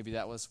 Maybe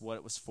that was what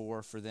it was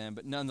for them.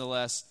 But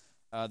nonetheless,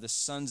 the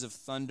Sons of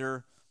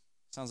Thunder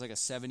sounds like a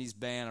 70s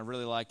band. I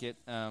really like it.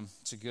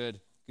 It's a good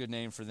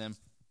name for them.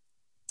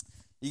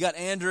 You got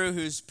Andrew,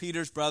 who's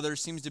Peter's brother,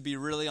 seems to be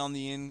really on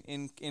the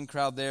in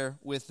crowd there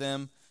with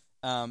them.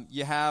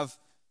 You have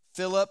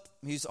Philip.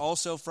 He's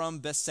also from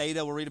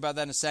Bethsaida. We'll read about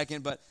that in a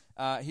second, but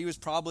he was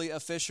probably a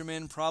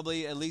fisherman,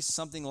 probably at least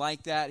something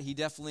like that. He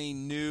definitely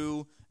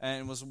knew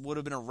and would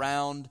have been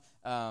around,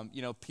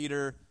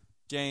 Peter,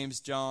 James,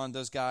 John,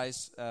 those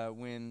guys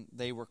when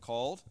they were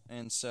called.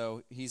 And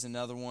so he's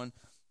another one.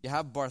 You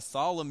have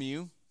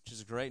Bartholomew, which is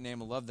a great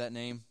name. I love that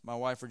name. My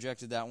wife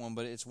rejected that one,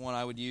 but it's one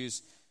I would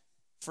use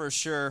for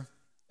sure.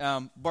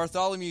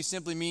 Bartholomew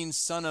simply means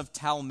son of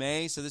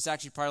Talmai, so this is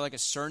actually probably like a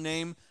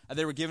surname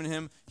they were giving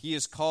him. He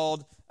is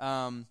called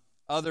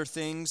other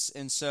things,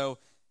 and so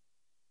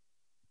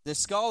the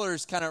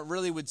scholars kind of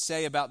really would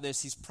say about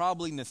this, he's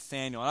probably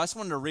Nathaniel. And I just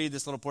wanted to read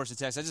this little portion of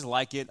text. I just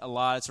like it a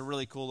lot. It's a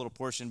really cool little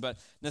portion. But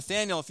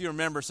Nathaniel, if you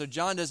remember, so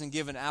John doesn't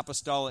give an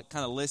apostolic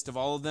kind of list of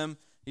all of them.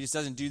 He just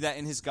doesn't do that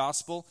in his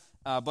gospel.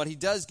 But he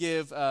does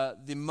give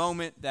the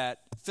moment that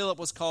Philip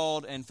was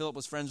called, and Philip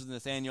was friends with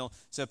Nathaniel.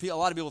 So a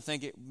lot of people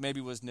think it maybe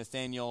was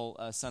Nathaniel,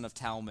 son of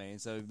Talmai.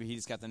 So he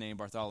just got the name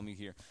Bartholomew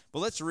here. But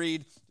let's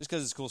read, just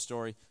because it's a cool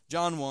story.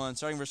 John 1,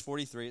 starting verse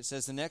 43, it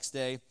says, "The next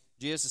day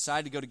Jesus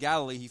decided to go to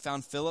Galilee. He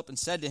found Philip and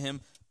said to him,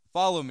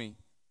 'Follow me.'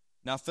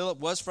 Now Philip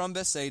was from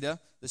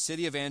Bethsaida, the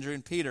city of Andrew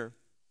and Peter.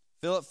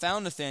 Philip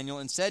found Nathanael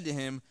and said to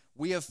him,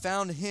 'We have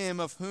found him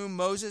of whom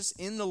Moses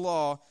in the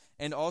law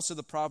and also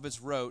the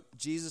prophets wrote,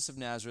 Jesus of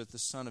Nazareth, the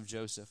son of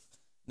Joseph.'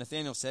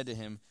 Nathanael said to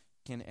him,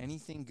 'Can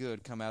anything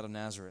good come out of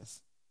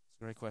Nazareth?'"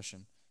 It's a great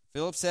question.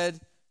 Philip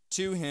said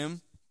to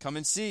him, "Come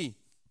and see."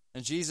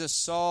 And Jesus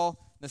saw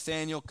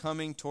Nathanael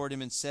coming toward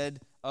him and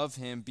said of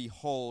him,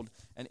 "Behold,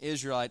 an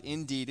Israelite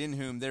indeed, in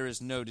whom there is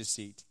no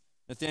deceit."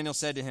 Nathanael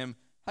said to him,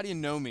 "How do you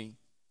know me?"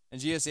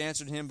 And Jesus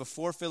answered him,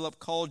 "Before Philip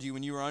called you,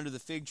 when you were under the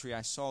fig tree,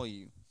 I saw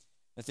you."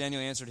 Nathanael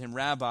answered him,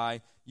 "Rabbi,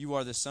 you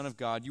are the Son of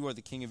God, you are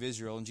the King of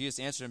Israel." And Jesus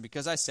answered him,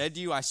 "Because I said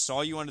to you, I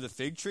saw you under the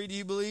fig tree, do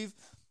you believe?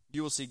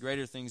 You will see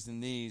greater things than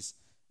these."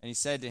 And he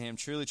said to him,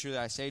 "Truly, truly,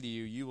 I say to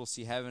you, you will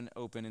see heaven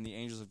open and the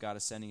angels of God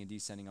ascending and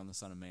descending on the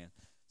Son of Man."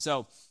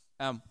 So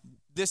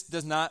this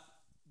does not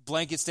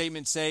blanket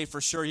statement say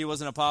for sure he was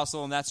an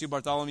apostle and that's who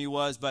Bartholomew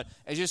was, but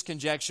it's just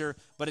conjecture.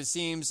 But it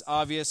seems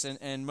obvious,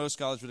 and most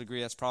scholars would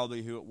agree that's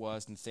probably who it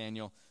was,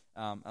 Nathanael.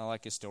 I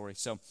like his story.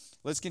 So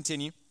let's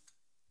continue.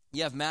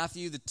 You have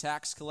Matthew, the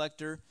tax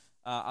collector.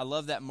 I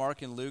love that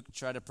Mark and Luke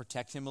try to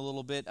protect him a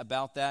little bit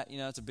about that.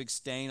 It's a big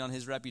stain on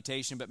his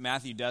reputation, but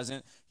Matthew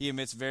doesn't. He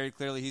admits very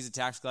clearly he's a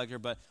tax collector,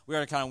 but we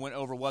already kind of went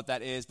over what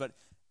that is. But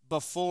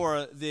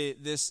before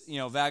this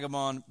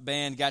vagabond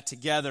band got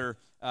together,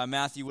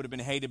 Matthew would have been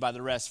hated by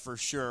the rest for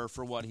sure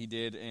for what he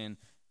did and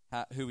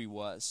who he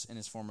was in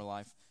his former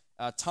life.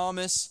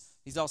 Thomas,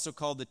 he's also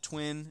called the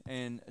twin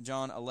in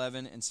John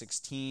 11 and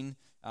 16.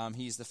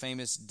 He's the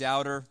famous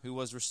doubter who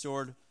was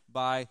restored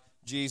by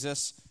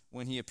Jesus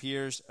when he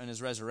appears in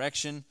his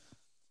resurrection.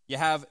 You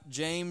have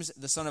James,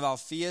 the son of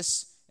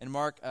Alphaeus. In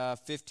Mark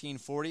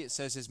 15:40, it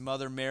says his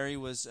mother Mary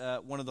was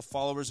one of the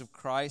followers of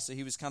Christ, so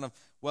he was kind of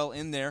well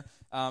in there.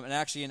 And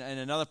actually, in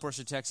another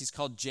portion of text, he's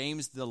called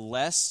James the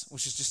Less,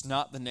 which is just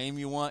not the name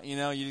you want.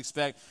 You'd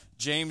expect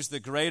James the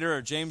Greater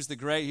or James the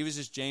Great. He was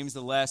just James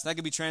the Less. That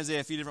could be translated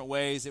a few different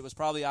ways. It was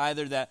probably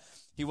either that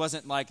he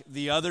wasn't like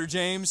the other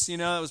James,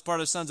 that was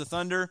part of Sons of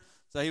Thunder,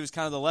 so he was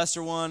kind of the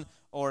lesser one,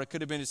 or it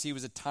could have been just he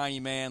was a tiny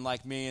man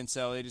like me, and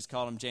so they just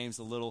called him James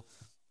the Little.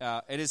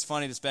 It is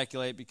funny to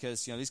speculate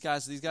because these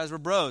guys were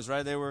bros,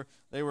 right? They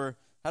were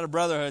had a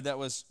brotherhood that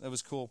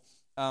was cool.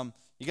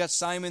 You got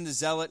Simon the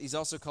Zealot. He's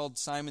also called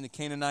Simon the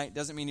Canaanite.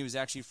 Doesn't mean he was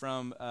actually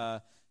from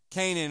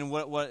Canaan.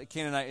 What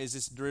Canaanite is,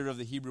 this derivative of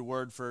the Hebrew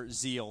word for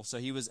zeal. So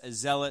he was a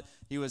zealot.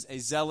 He was a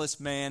zealous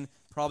man.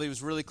 Probably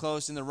was really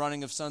close in the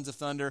running of Sons of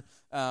Thunder.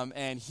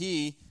 And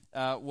he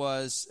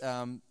was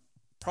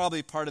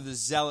probably part of the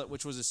Zealot,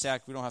 which was a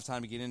sect. We don't have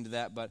time to get into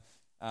that, but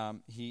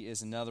he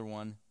is another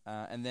one.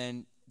 And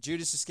then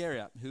Judas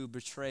Iscariot, who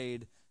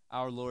betrayed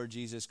our Lord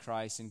Jesus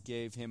Christ and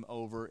gave him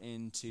over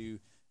into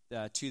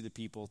to the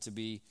people to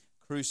be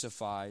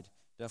crucified.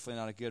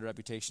 Definitely not a good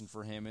reputation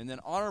for him. And then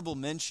honorable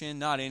mention,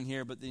 not in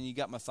here, but then you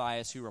got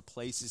Matthias, who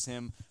replaces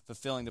him,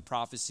 fulfilling the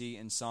prophecy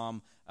in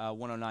Psalm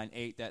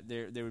 109:8 that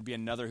there would be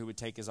another who would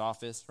take his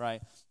office,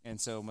 right? And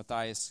so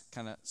Matthias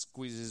kind of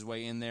squeezes his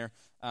way in there.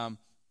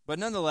 But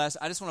nonetheless,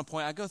 I just want to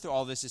I go through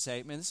all this to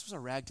say, man, this was a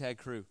ragtag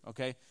crew,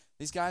 okay?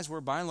 These guys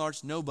were, by and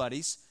large,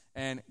 nobodies,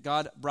 and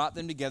God brought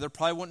them together.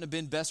 Probably wouldn't have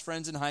been best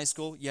friends in high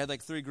school. You had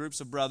like 3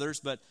 groups of brothers,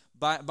 but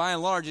by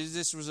and large,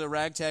 this was a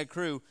ragtag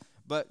crew.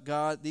 But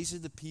God, these are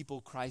the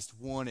people Christ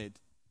wanted.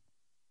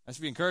 That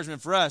should be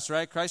encouragement for us,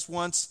 right? Christ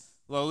wants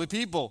lowly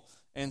people.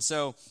 And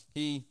so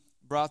he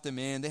brought them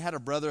in. They had a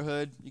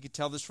brotherhood. You could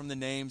tell this from the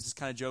names. It's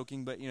kind of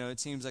joking, but it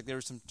seems like there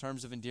were some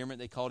terms of endearment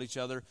they called each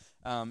other.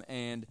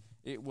 And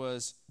it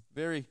was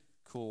very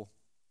cool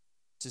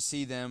to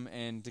see them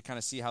and to kind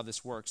of see how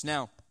this works.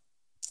 Now,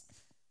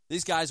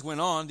 these guys went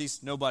on,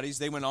 these nobodies,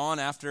 they went on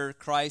after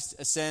Christ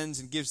ascends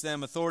and gives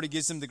them authority,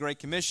 gives them the Great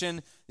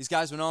Commission. These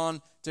guys went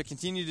on to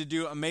continue to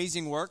do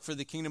amazing work for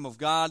the kingdom of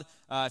God.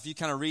 If you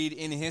kind of read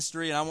in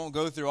history, and I won't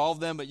go through all of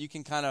them, but you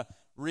can kind of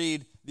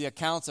read the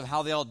accounts of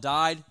how they all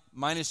died.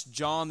 Minus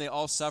John, they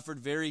all suffered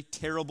very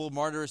terrible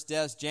martyrous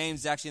deaths.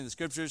 James, actually in the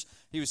scriptures,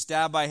 he was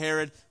stabbed by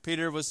Herod.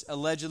 Peter was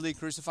allegedly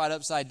crucified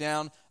upside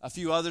down. A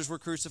few others were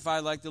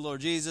crucified like the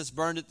Lord Jesus,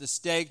 burned at the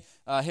stake,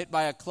 hit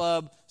by a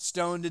club,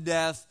 stoned to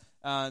death.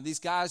 These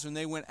guys, when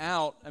they went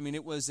out,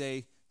 it was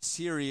a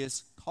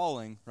serious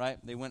calling, right?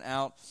 They went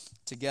out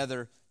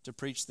together to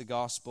preach the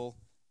gospel.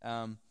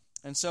 And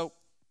so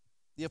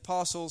the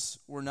apostles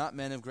were not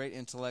men of great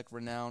intellect,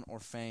 renown, or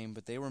fame,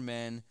 but they were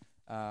men,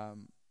 that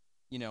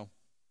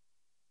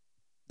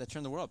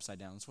turned the world upside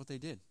down. That's what they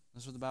did.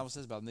 That's what the Bible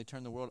says about them. They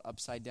turned the world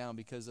upside down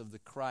because of the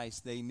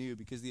Christ they knew,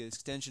 because of the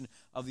extension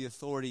of the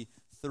authority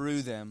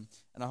through them.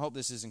 And I hope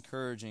this is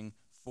encouraging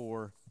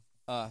for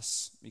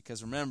us,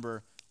 because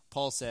remember,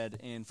 Paul said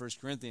in 1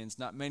 Corinthians,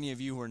 not many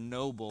of you were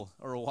noble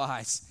or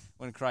wise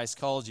when Christ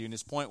called you. And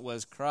his point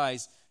was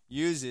Christ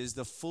uses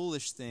the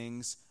foolish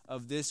things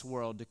of this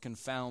world to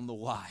confound the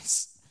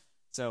wise.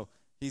 So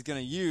he's going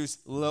to use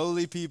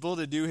lowly people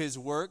to do his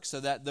work so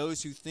that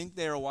those who think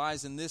they are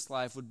wise in this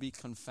life would be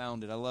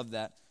confounded. I love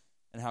that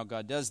and how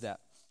God does that.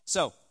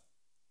 So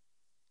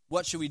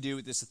what should we do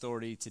with this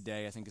authority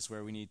today? I think is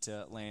where we need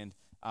to land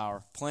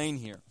our plane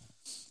here.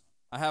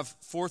 I have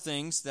 4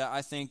 things that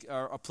I think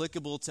are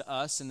applicable to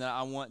us and that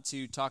I want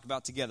to talk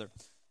about together.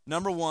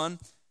 Number 1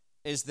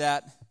 is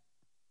that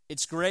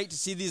it's great to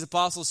see these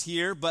apostles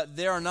here, but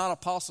there are not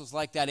apostles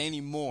like that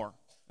anymore,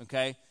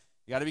 okay?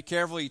 You got to be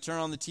careful. You turn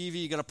on the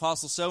TV, you got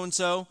apostle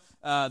so-and-so.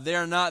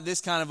 They're not this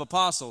kind of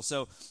apostle.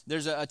 So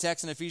there's a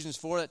text in Ephesians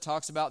 4 that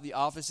talks about the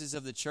offices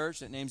of the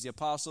church that names the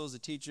apostles, the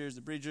teachers,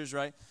 the preachers,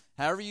 right?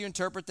 However you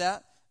interpret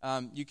that.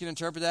 You can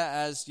interpret that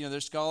as,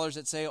 there's scholars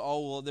that say,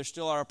 there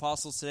still are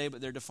apostles today,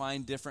 but they're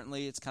defined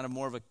differently. It's kind of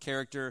more of a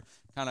character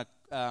kind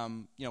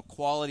of,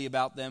 quality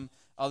about them.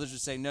 Others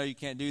would say, no, you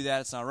can't do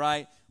that. It's not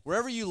right.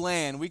 Wherever you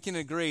land, we can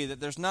agree that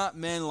there's not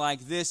men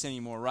like this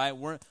anymore, right?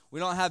 We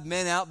don't have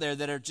men out there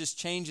that are just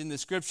changing the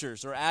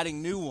scriptures or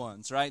adding new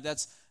ones, right?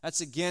 That's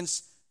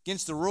against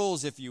the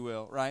rules, if you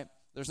will, right?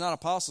 There's not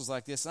apostles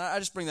like this. And I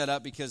just bring that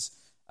up because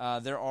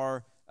there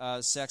are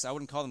sects, I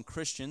wouldn't call them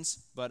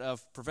Christians, but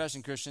of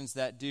professing Christians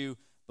that do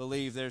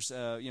believe there's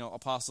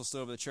apostles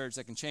still over the church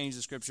that can change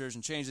the scriptures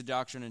and change the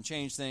doctrine and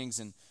change things,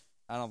 and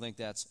I don't think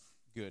that's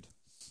good.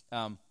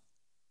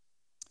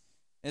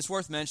 It's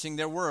worth mentioning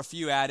there were a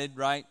few added,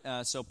 right?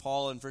 So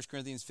Paul in 1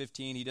 Corinthians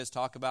 15, he does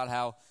talk about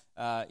how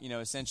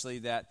essentially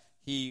that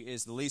he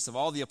is the least of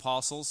all the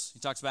apostles. He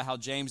talks about how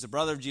James, the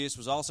brother of Jesus,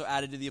 was also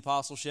added to the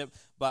apostleship,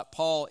 but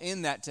Paul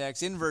in that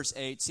text, in verse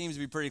 8, seems to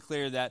be pretty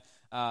clear that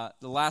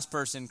the last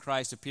person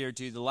Christ appeared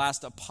to, the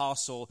last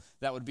apostle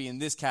that would be in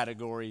this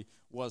category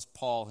was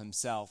Paul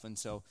himself. And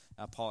so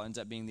Paul ends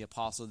up being the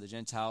apostle of the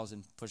Gentiles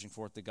and pushing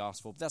forth the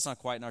gospel. But that's not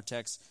quite in our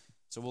text,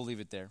 so we'll leave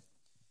it there.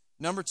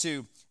 Number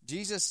 2,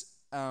 Jesus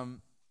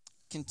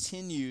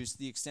continues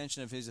the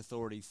extension of his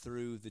authority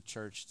through the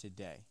church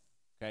today.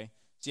 Okay?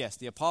 So yes,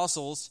 the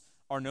apostles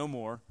are no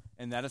more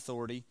in that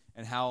authority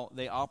and how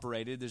they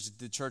operated.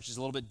 The church is a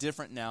little bit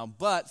different now,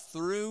 but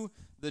through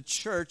the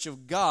church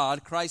of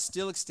God, Christ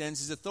still extends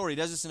his authority.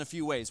 He does this in a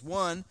few ways.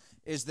 One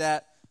is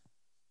that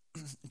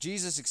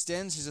Jesus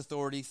extends his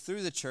authority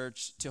through the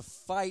church to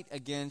fight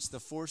against the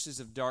forces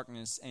of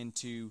darkness and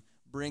to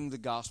bring the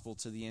gospel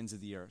to the ends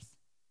of the earth.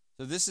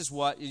 So this is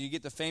what, you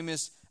get the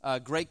famous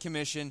Great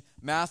Commission,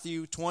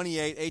 Matthew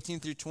 28, 18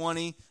 through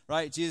 20,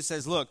 right? Jesus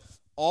says, look,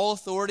 all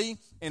authority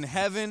in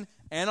heaven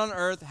and on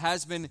earth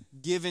has been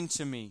given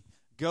to me.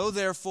 Go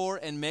therefore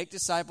and make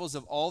disciples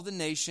of all the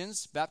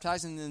nations,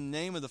 baptizing them in the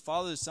name of the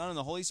Father, the Son, and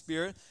the Holy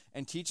Spirit,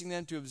 and teaching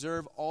them to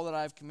observe all that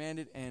I have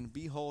commanded. And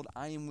behold,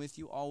 I am with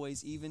you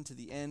always, even to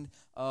the end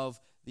of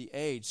the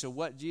age. So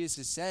what Jesus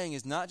is saying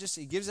is not just,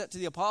 he gives that to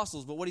the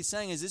apostles, but what he's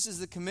saying is this is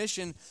the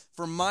commission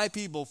for my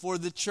people, for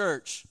the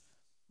church.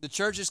 The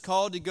church is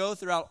called to go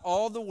throughout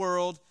all the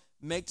world,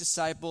 make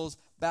disciples,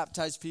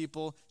 baptize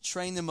people,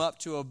 train them up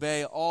to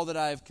obey all that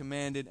I have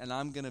commanded, and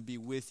I'm going to be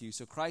with you.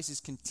 So Christ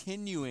is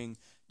continuing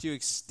to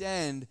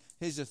extend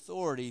his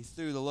authority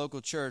through the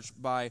local church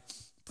by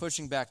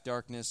pushing back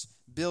darkness,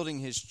 building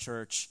his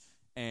church,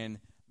 and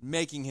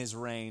making his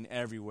reign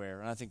everywhere.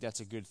 And I think that's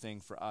a good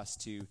thing for us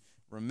to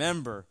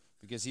remember,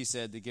 because he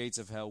said the gates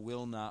of hell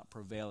will not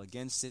prevail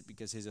against it,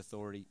 because his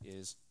authority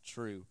is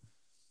true.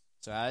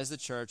 So as the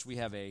church, we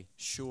have a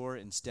sure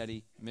and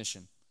steady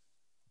mission.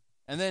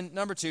 And then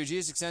number 2,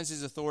 Jesus extends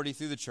his authority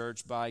through the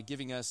church by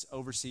giving us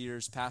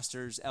overseers,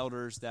 pastors,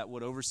 elders that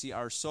would oversee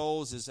our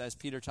souls, as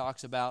Peter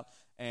talks about,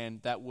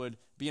 and that would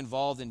be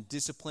involved in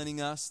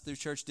disciplining us through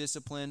church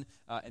discipline,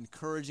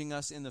 encouraging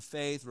us in the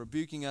faith,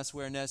 rebuking us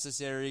where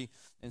necessary.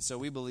 And so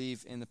we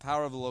believe in the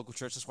power of the local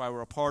church. That's why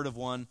we're a part of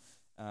one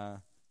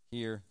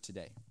here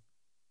today.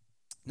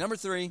 Number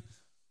 3,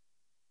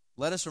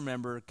 let us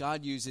remember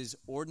God uses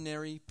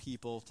ordinary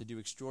people to do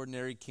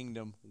extraordinary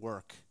kingdom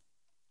work.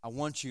 I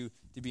want you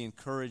to be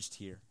encouraged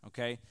here,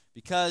 okay?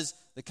 Because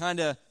the kind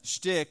of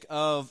shtick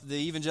of the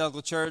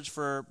evangelical church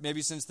for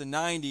maybe since the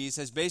 90s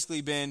has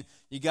basically been,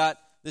 you got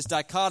this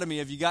dichotomy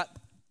of you got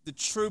the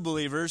true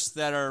believers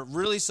that are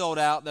really sold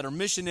out, that are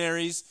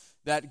missionaries,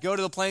 that go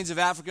to the plains of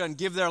Africa and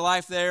give their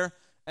life there,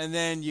 and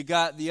then you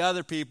got the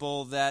other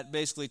people that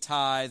basically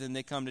tithe and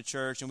they come to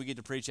church and we get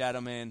to preach at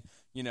them and,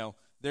 you know,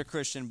 they're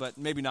Christian, but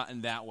maybe not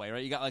in that way,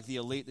 right? You got like the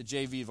elite, the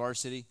JV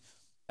varsity,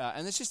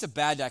 and it's just a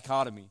bad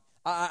dichotomy.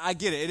 I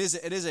get it.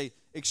 It is a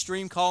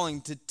extreme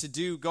calling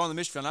to go on the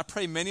mission field. And I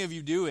pray many of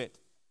you do it.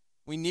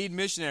 We need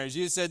missionaries.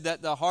 Jesus said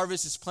that the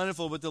harvest is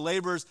plentiful, but the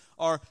laborers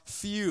are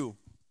few.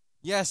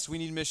 Yes, we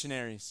need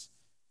missionaries.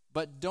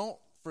 But don't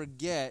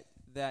forget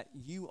that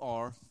you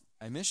are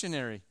a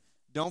missionary.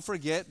 Don't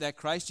forget that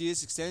Christ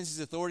Jesus extends his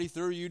authority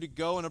through you to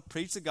go and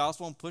preach the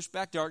gospel and push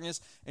back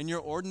darkness in your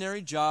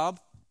ordinary job,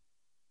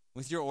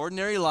 with your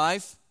ordinary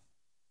life,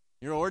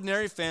 your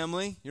ordinary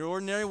family, your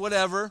ordinary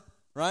whatever,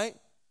 right?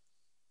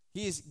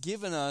 He has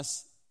given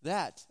us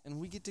that, and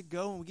we get to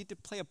go and we get to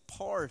play a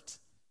part.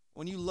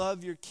 When you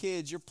love your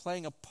kids, you're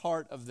playing a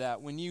part of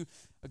that. When you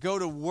go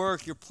to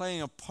work, you're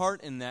playing a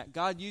part in that.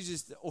 God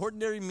uses the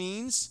ordinary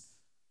means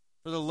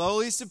for the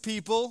lowliest of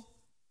people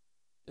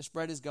to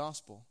spread his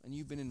gospel, and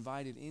you've been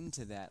invited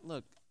into that.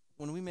 Look,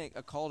 when we make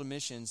a call to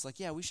missions, like,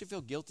 yeah, we should feel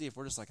guilty if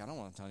we're just like, I don't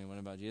want to tell anyone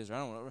about Jesus, or I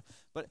don't want to,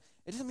 but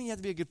it doesn't mean you have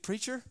to be a good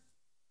preacher.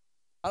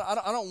 I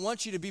don't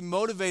want you to be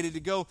motivated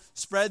to go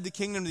spread the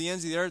kingdom to the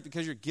ends of the earth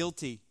because you're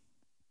guilty.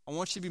 I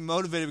want you to be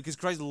motivated because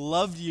Christ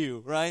loved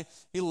you, right?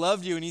 He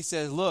loved you, and he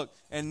says, look,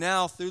 and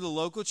now through the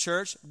local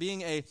church,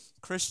 being a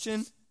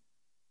Christian,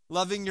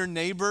 loving your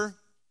neighbor,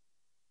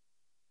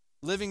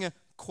 living a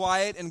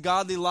quiet and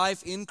godly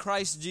life in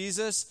Christ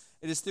Jesus,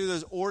 it is through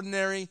those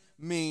ordinary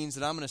means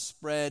that I'm going to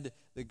spread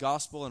the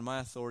gospel and my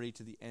authority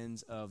to the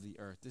ends of the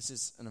earth. This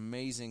is an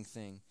amazing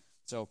thing.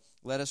 So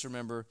let us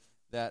remember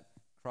that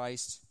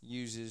Christ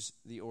uses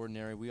the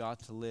ordinary. We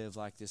ought to live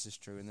like this is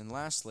true. And then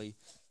lastly,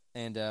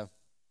 and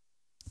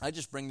I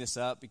just bring this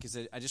up because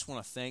I just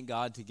want to thank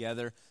God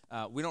together.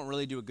 We don't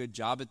really do a good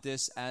job at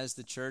this as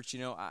the church.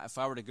 You know, if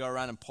I were to go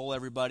around and poll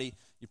everybody,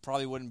 you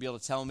probably wouldn't be able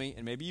to tell me,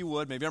 and maybe you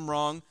would. Maybe I'm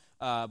wrong.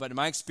 But in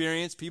my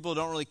experience, people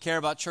don't really care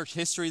about church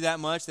history that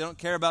much. They don't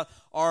care about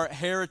our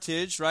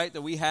heritage, right,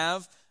 that we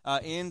have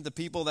in the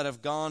people that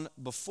have gone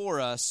before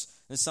us.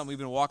 This is something we've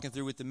been walking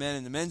through with the men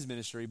in the men's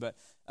ministry. But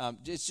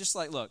it's just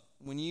like, look,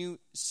 when you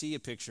see a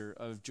picture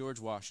of George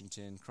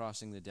Washington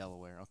crossing the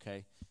Delaware,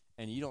 okay,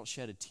 and you don't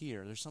shed a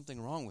tear, there's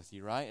something wrong with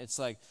you, right? It's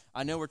like,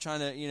 I know we're trying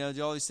to,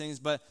 do all these things,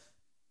 but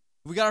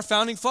we got our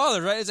founding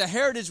fathers, right? It's a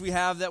heritage we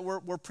have that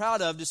we're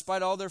proud of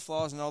despite all their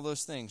flaws and all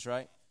those things,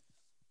 right?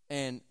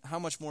 And how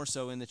much more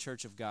so in the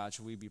church of God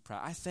should we be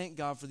proud? I thank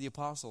God for the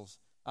apostles.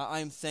 I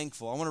am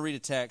thankful. I want to read a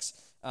text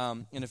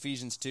in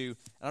Ephesians 2.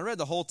 And I read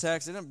the whole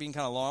text. It ended up being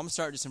kind of long. I'm going to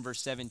start just in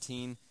verse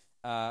 17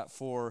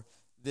 for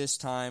this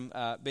time.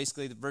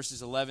 Basically, the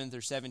verses 11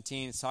 through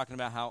 17, it's talking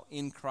about how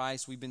in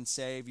Christ we've been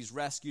saved. He's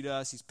rescued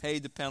us. He's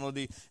paid the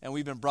penalty. And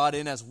we've been brought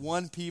in as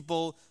one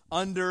people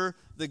under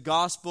the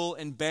gospel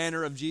and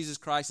banner of Jesus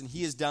Christ. And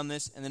he has done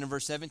this. And then in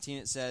verse 17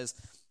 it says,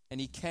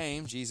 and he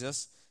came,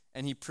 Jesus,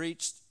 and he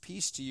preached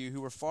peace to you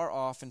who were far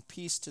off and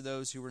peace to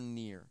those who were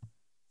near.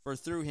 For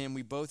through him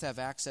we both have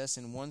access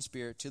in one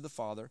Spirit to the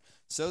Father.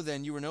 So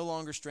then you are no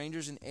longer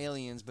strangers and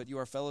aliens, but you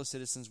are fellow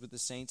citizens with the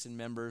saints and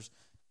members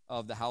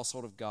of the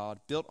household of God,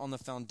 built on the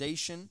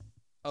foundation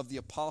of the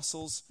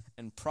apostles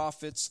and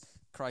prophets,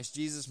 Christ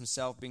Jesus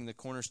himself being the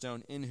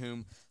cornerstone, in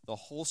whom the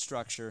whole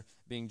structure,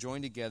 being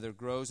joined together,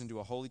 grows into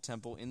a holy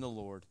temple in the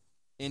Lord.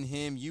 In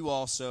him you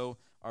also,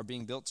 are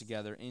being built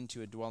together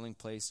into a dwelling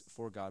place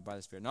for God by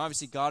the Spirit. Now,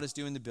 obviously, God is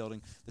doing the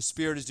building. The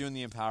Spirit is doing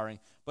the empowering.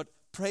 But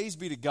praise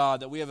be to God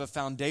that we have a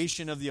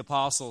foundation of the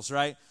apostles,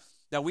 right?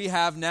 That we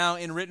have now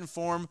in written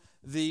form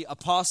the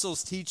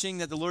apostles' teaching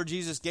that the Lord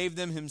Jesus gave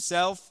them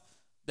himself,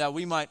 that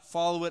we might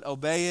follow it,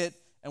 obey it.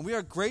 And we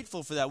are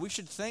grateful for that. We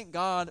should thank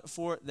God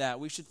for that.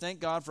 We should thank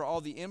God for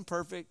all the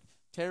imperfect,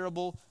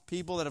 terrible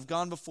people that have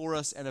gone before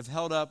us and have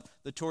held up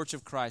the torch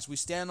of Christ. We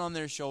stand on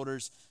their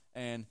shoulders,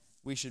 and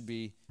we should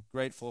be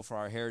grateful for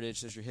our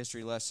heritage. There's your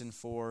history lesson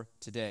for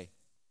today.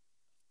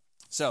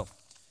 So,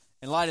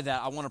 in light of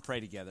that, I want to pray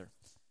together.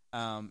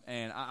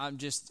 And I'm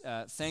just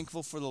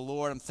thankful for the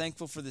Lord. I'm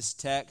thankful for this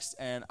text.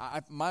 And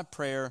my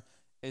prayer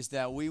is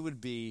that we would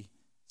be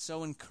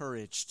so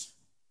encouraged.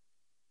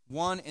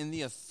 One, in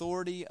the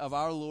authority of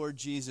our Lord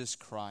Jesus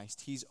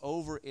Christ. He's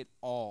over it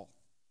all.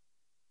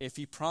 If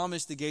he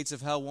promised the gates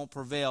of hell won't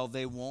prevail,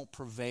 they won't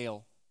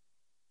prevail.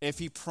 If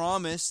he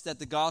promised that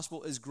the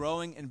gospel is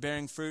growing and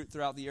bearing fruit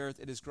throughout the earth,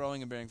 it is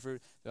growing and bearing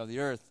fruit throughout the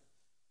earth.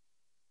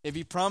 If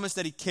he promised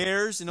that he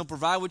cares and he'll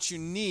provide what you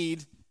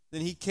need,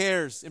 then he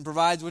cares and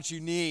provides what you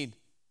need.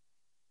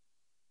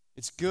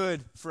 It's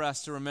good for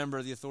us to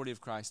remember the authority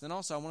of Christ. And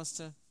also, I want us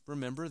to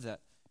remember that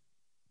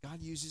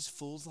God uses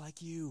fools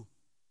like you,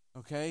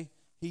 okay?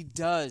 He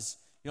does.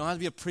 You don't have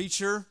to be a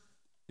preacher.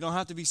 You don't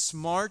have to be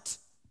smart.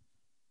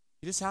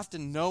 You just have to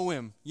know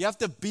him. You have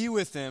to be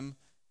with him,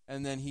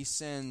 and then he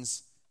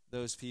sends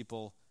those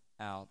people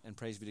out. And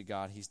praise be to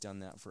God, he's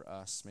done that for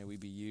us. May we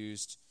be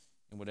used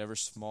in whatever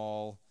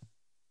small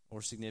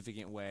or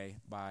significant way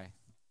by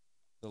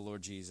the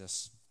Lord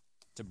Jesus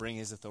to bring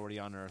his authority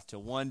on earth,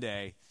 till one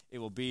day it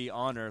will be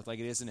on earth like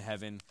it is in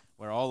heaven,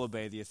 where all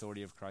obey the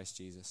authority of Christ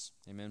Jesus.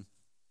 Amen.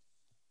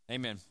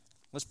 Amen.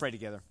 Let's pray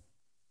together.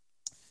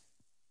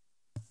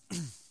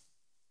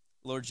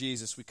 Lord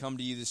Jesus, we come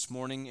to you this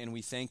morning and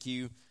we thank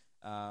you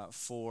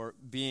for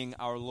being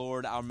our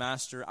Lord, our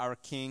Master, our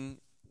King.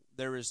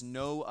 There is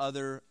no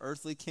other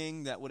earthly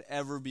king that would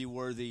ever be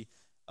worthy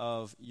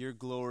of your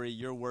glory,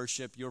 your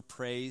worship, your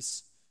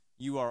praise.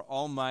 You are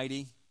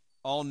almighty,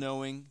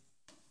 all-knowing,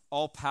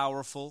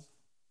 all-powerful.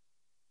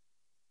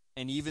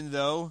 And even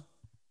though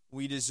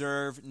we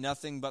deserve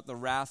nothing but the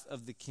wrath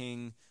of the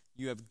King,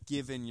 you have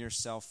given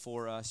yourself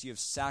for us. You have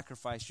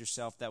sacrificed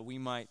yourself that we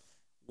might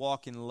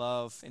walk in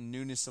love and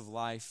newness of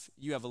life.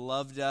 You have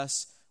loved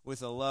us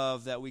with a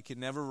love that we could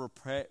never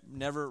repay,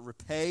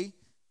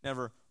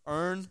 never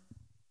earn,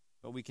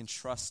 but we can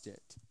trust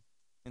it.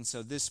 And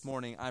so this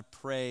morning I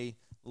pray,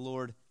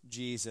 Lord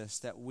Jesus,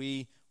 that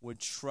we would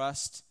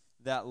trust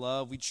that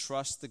love. We'd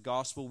trust the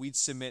gospel. We'd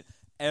submit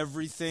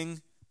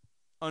everything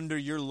under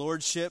your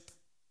lordship,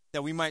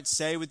 that we might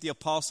say with the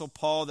Apostle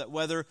Paul that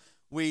whether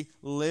we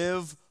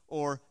live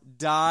or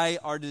die,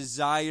 our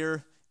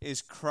desire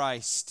is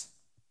Christ.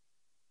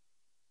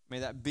 May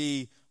that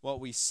be what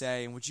we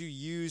say. And would you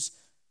use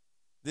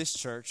this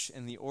church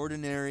in the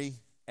ordinary,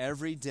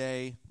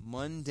 everyday,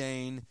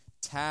 mundane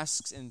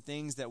tasks and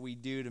things that we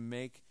do to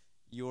make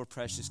your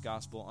precious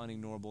gospel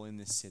unignorable in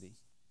this city.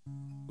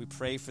 We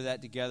pray for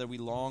that together. We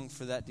long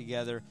for that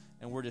together.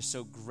 And we're just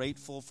so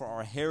grateful for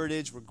our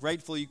heritage. We're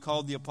grateful you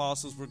called the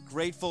apostles. We're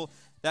grateful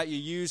that you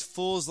use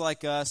fools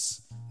like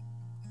us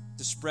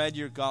to spread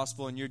your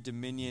gospel and your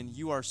dominion.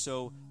 You are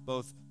so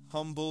both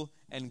humble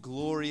and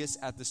glorious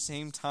at the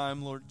same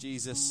time, Lord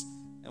Jesus.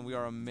 And we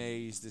are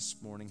amazed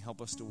this morning. Help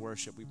us to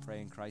worship, we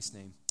pray in Christ's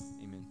name.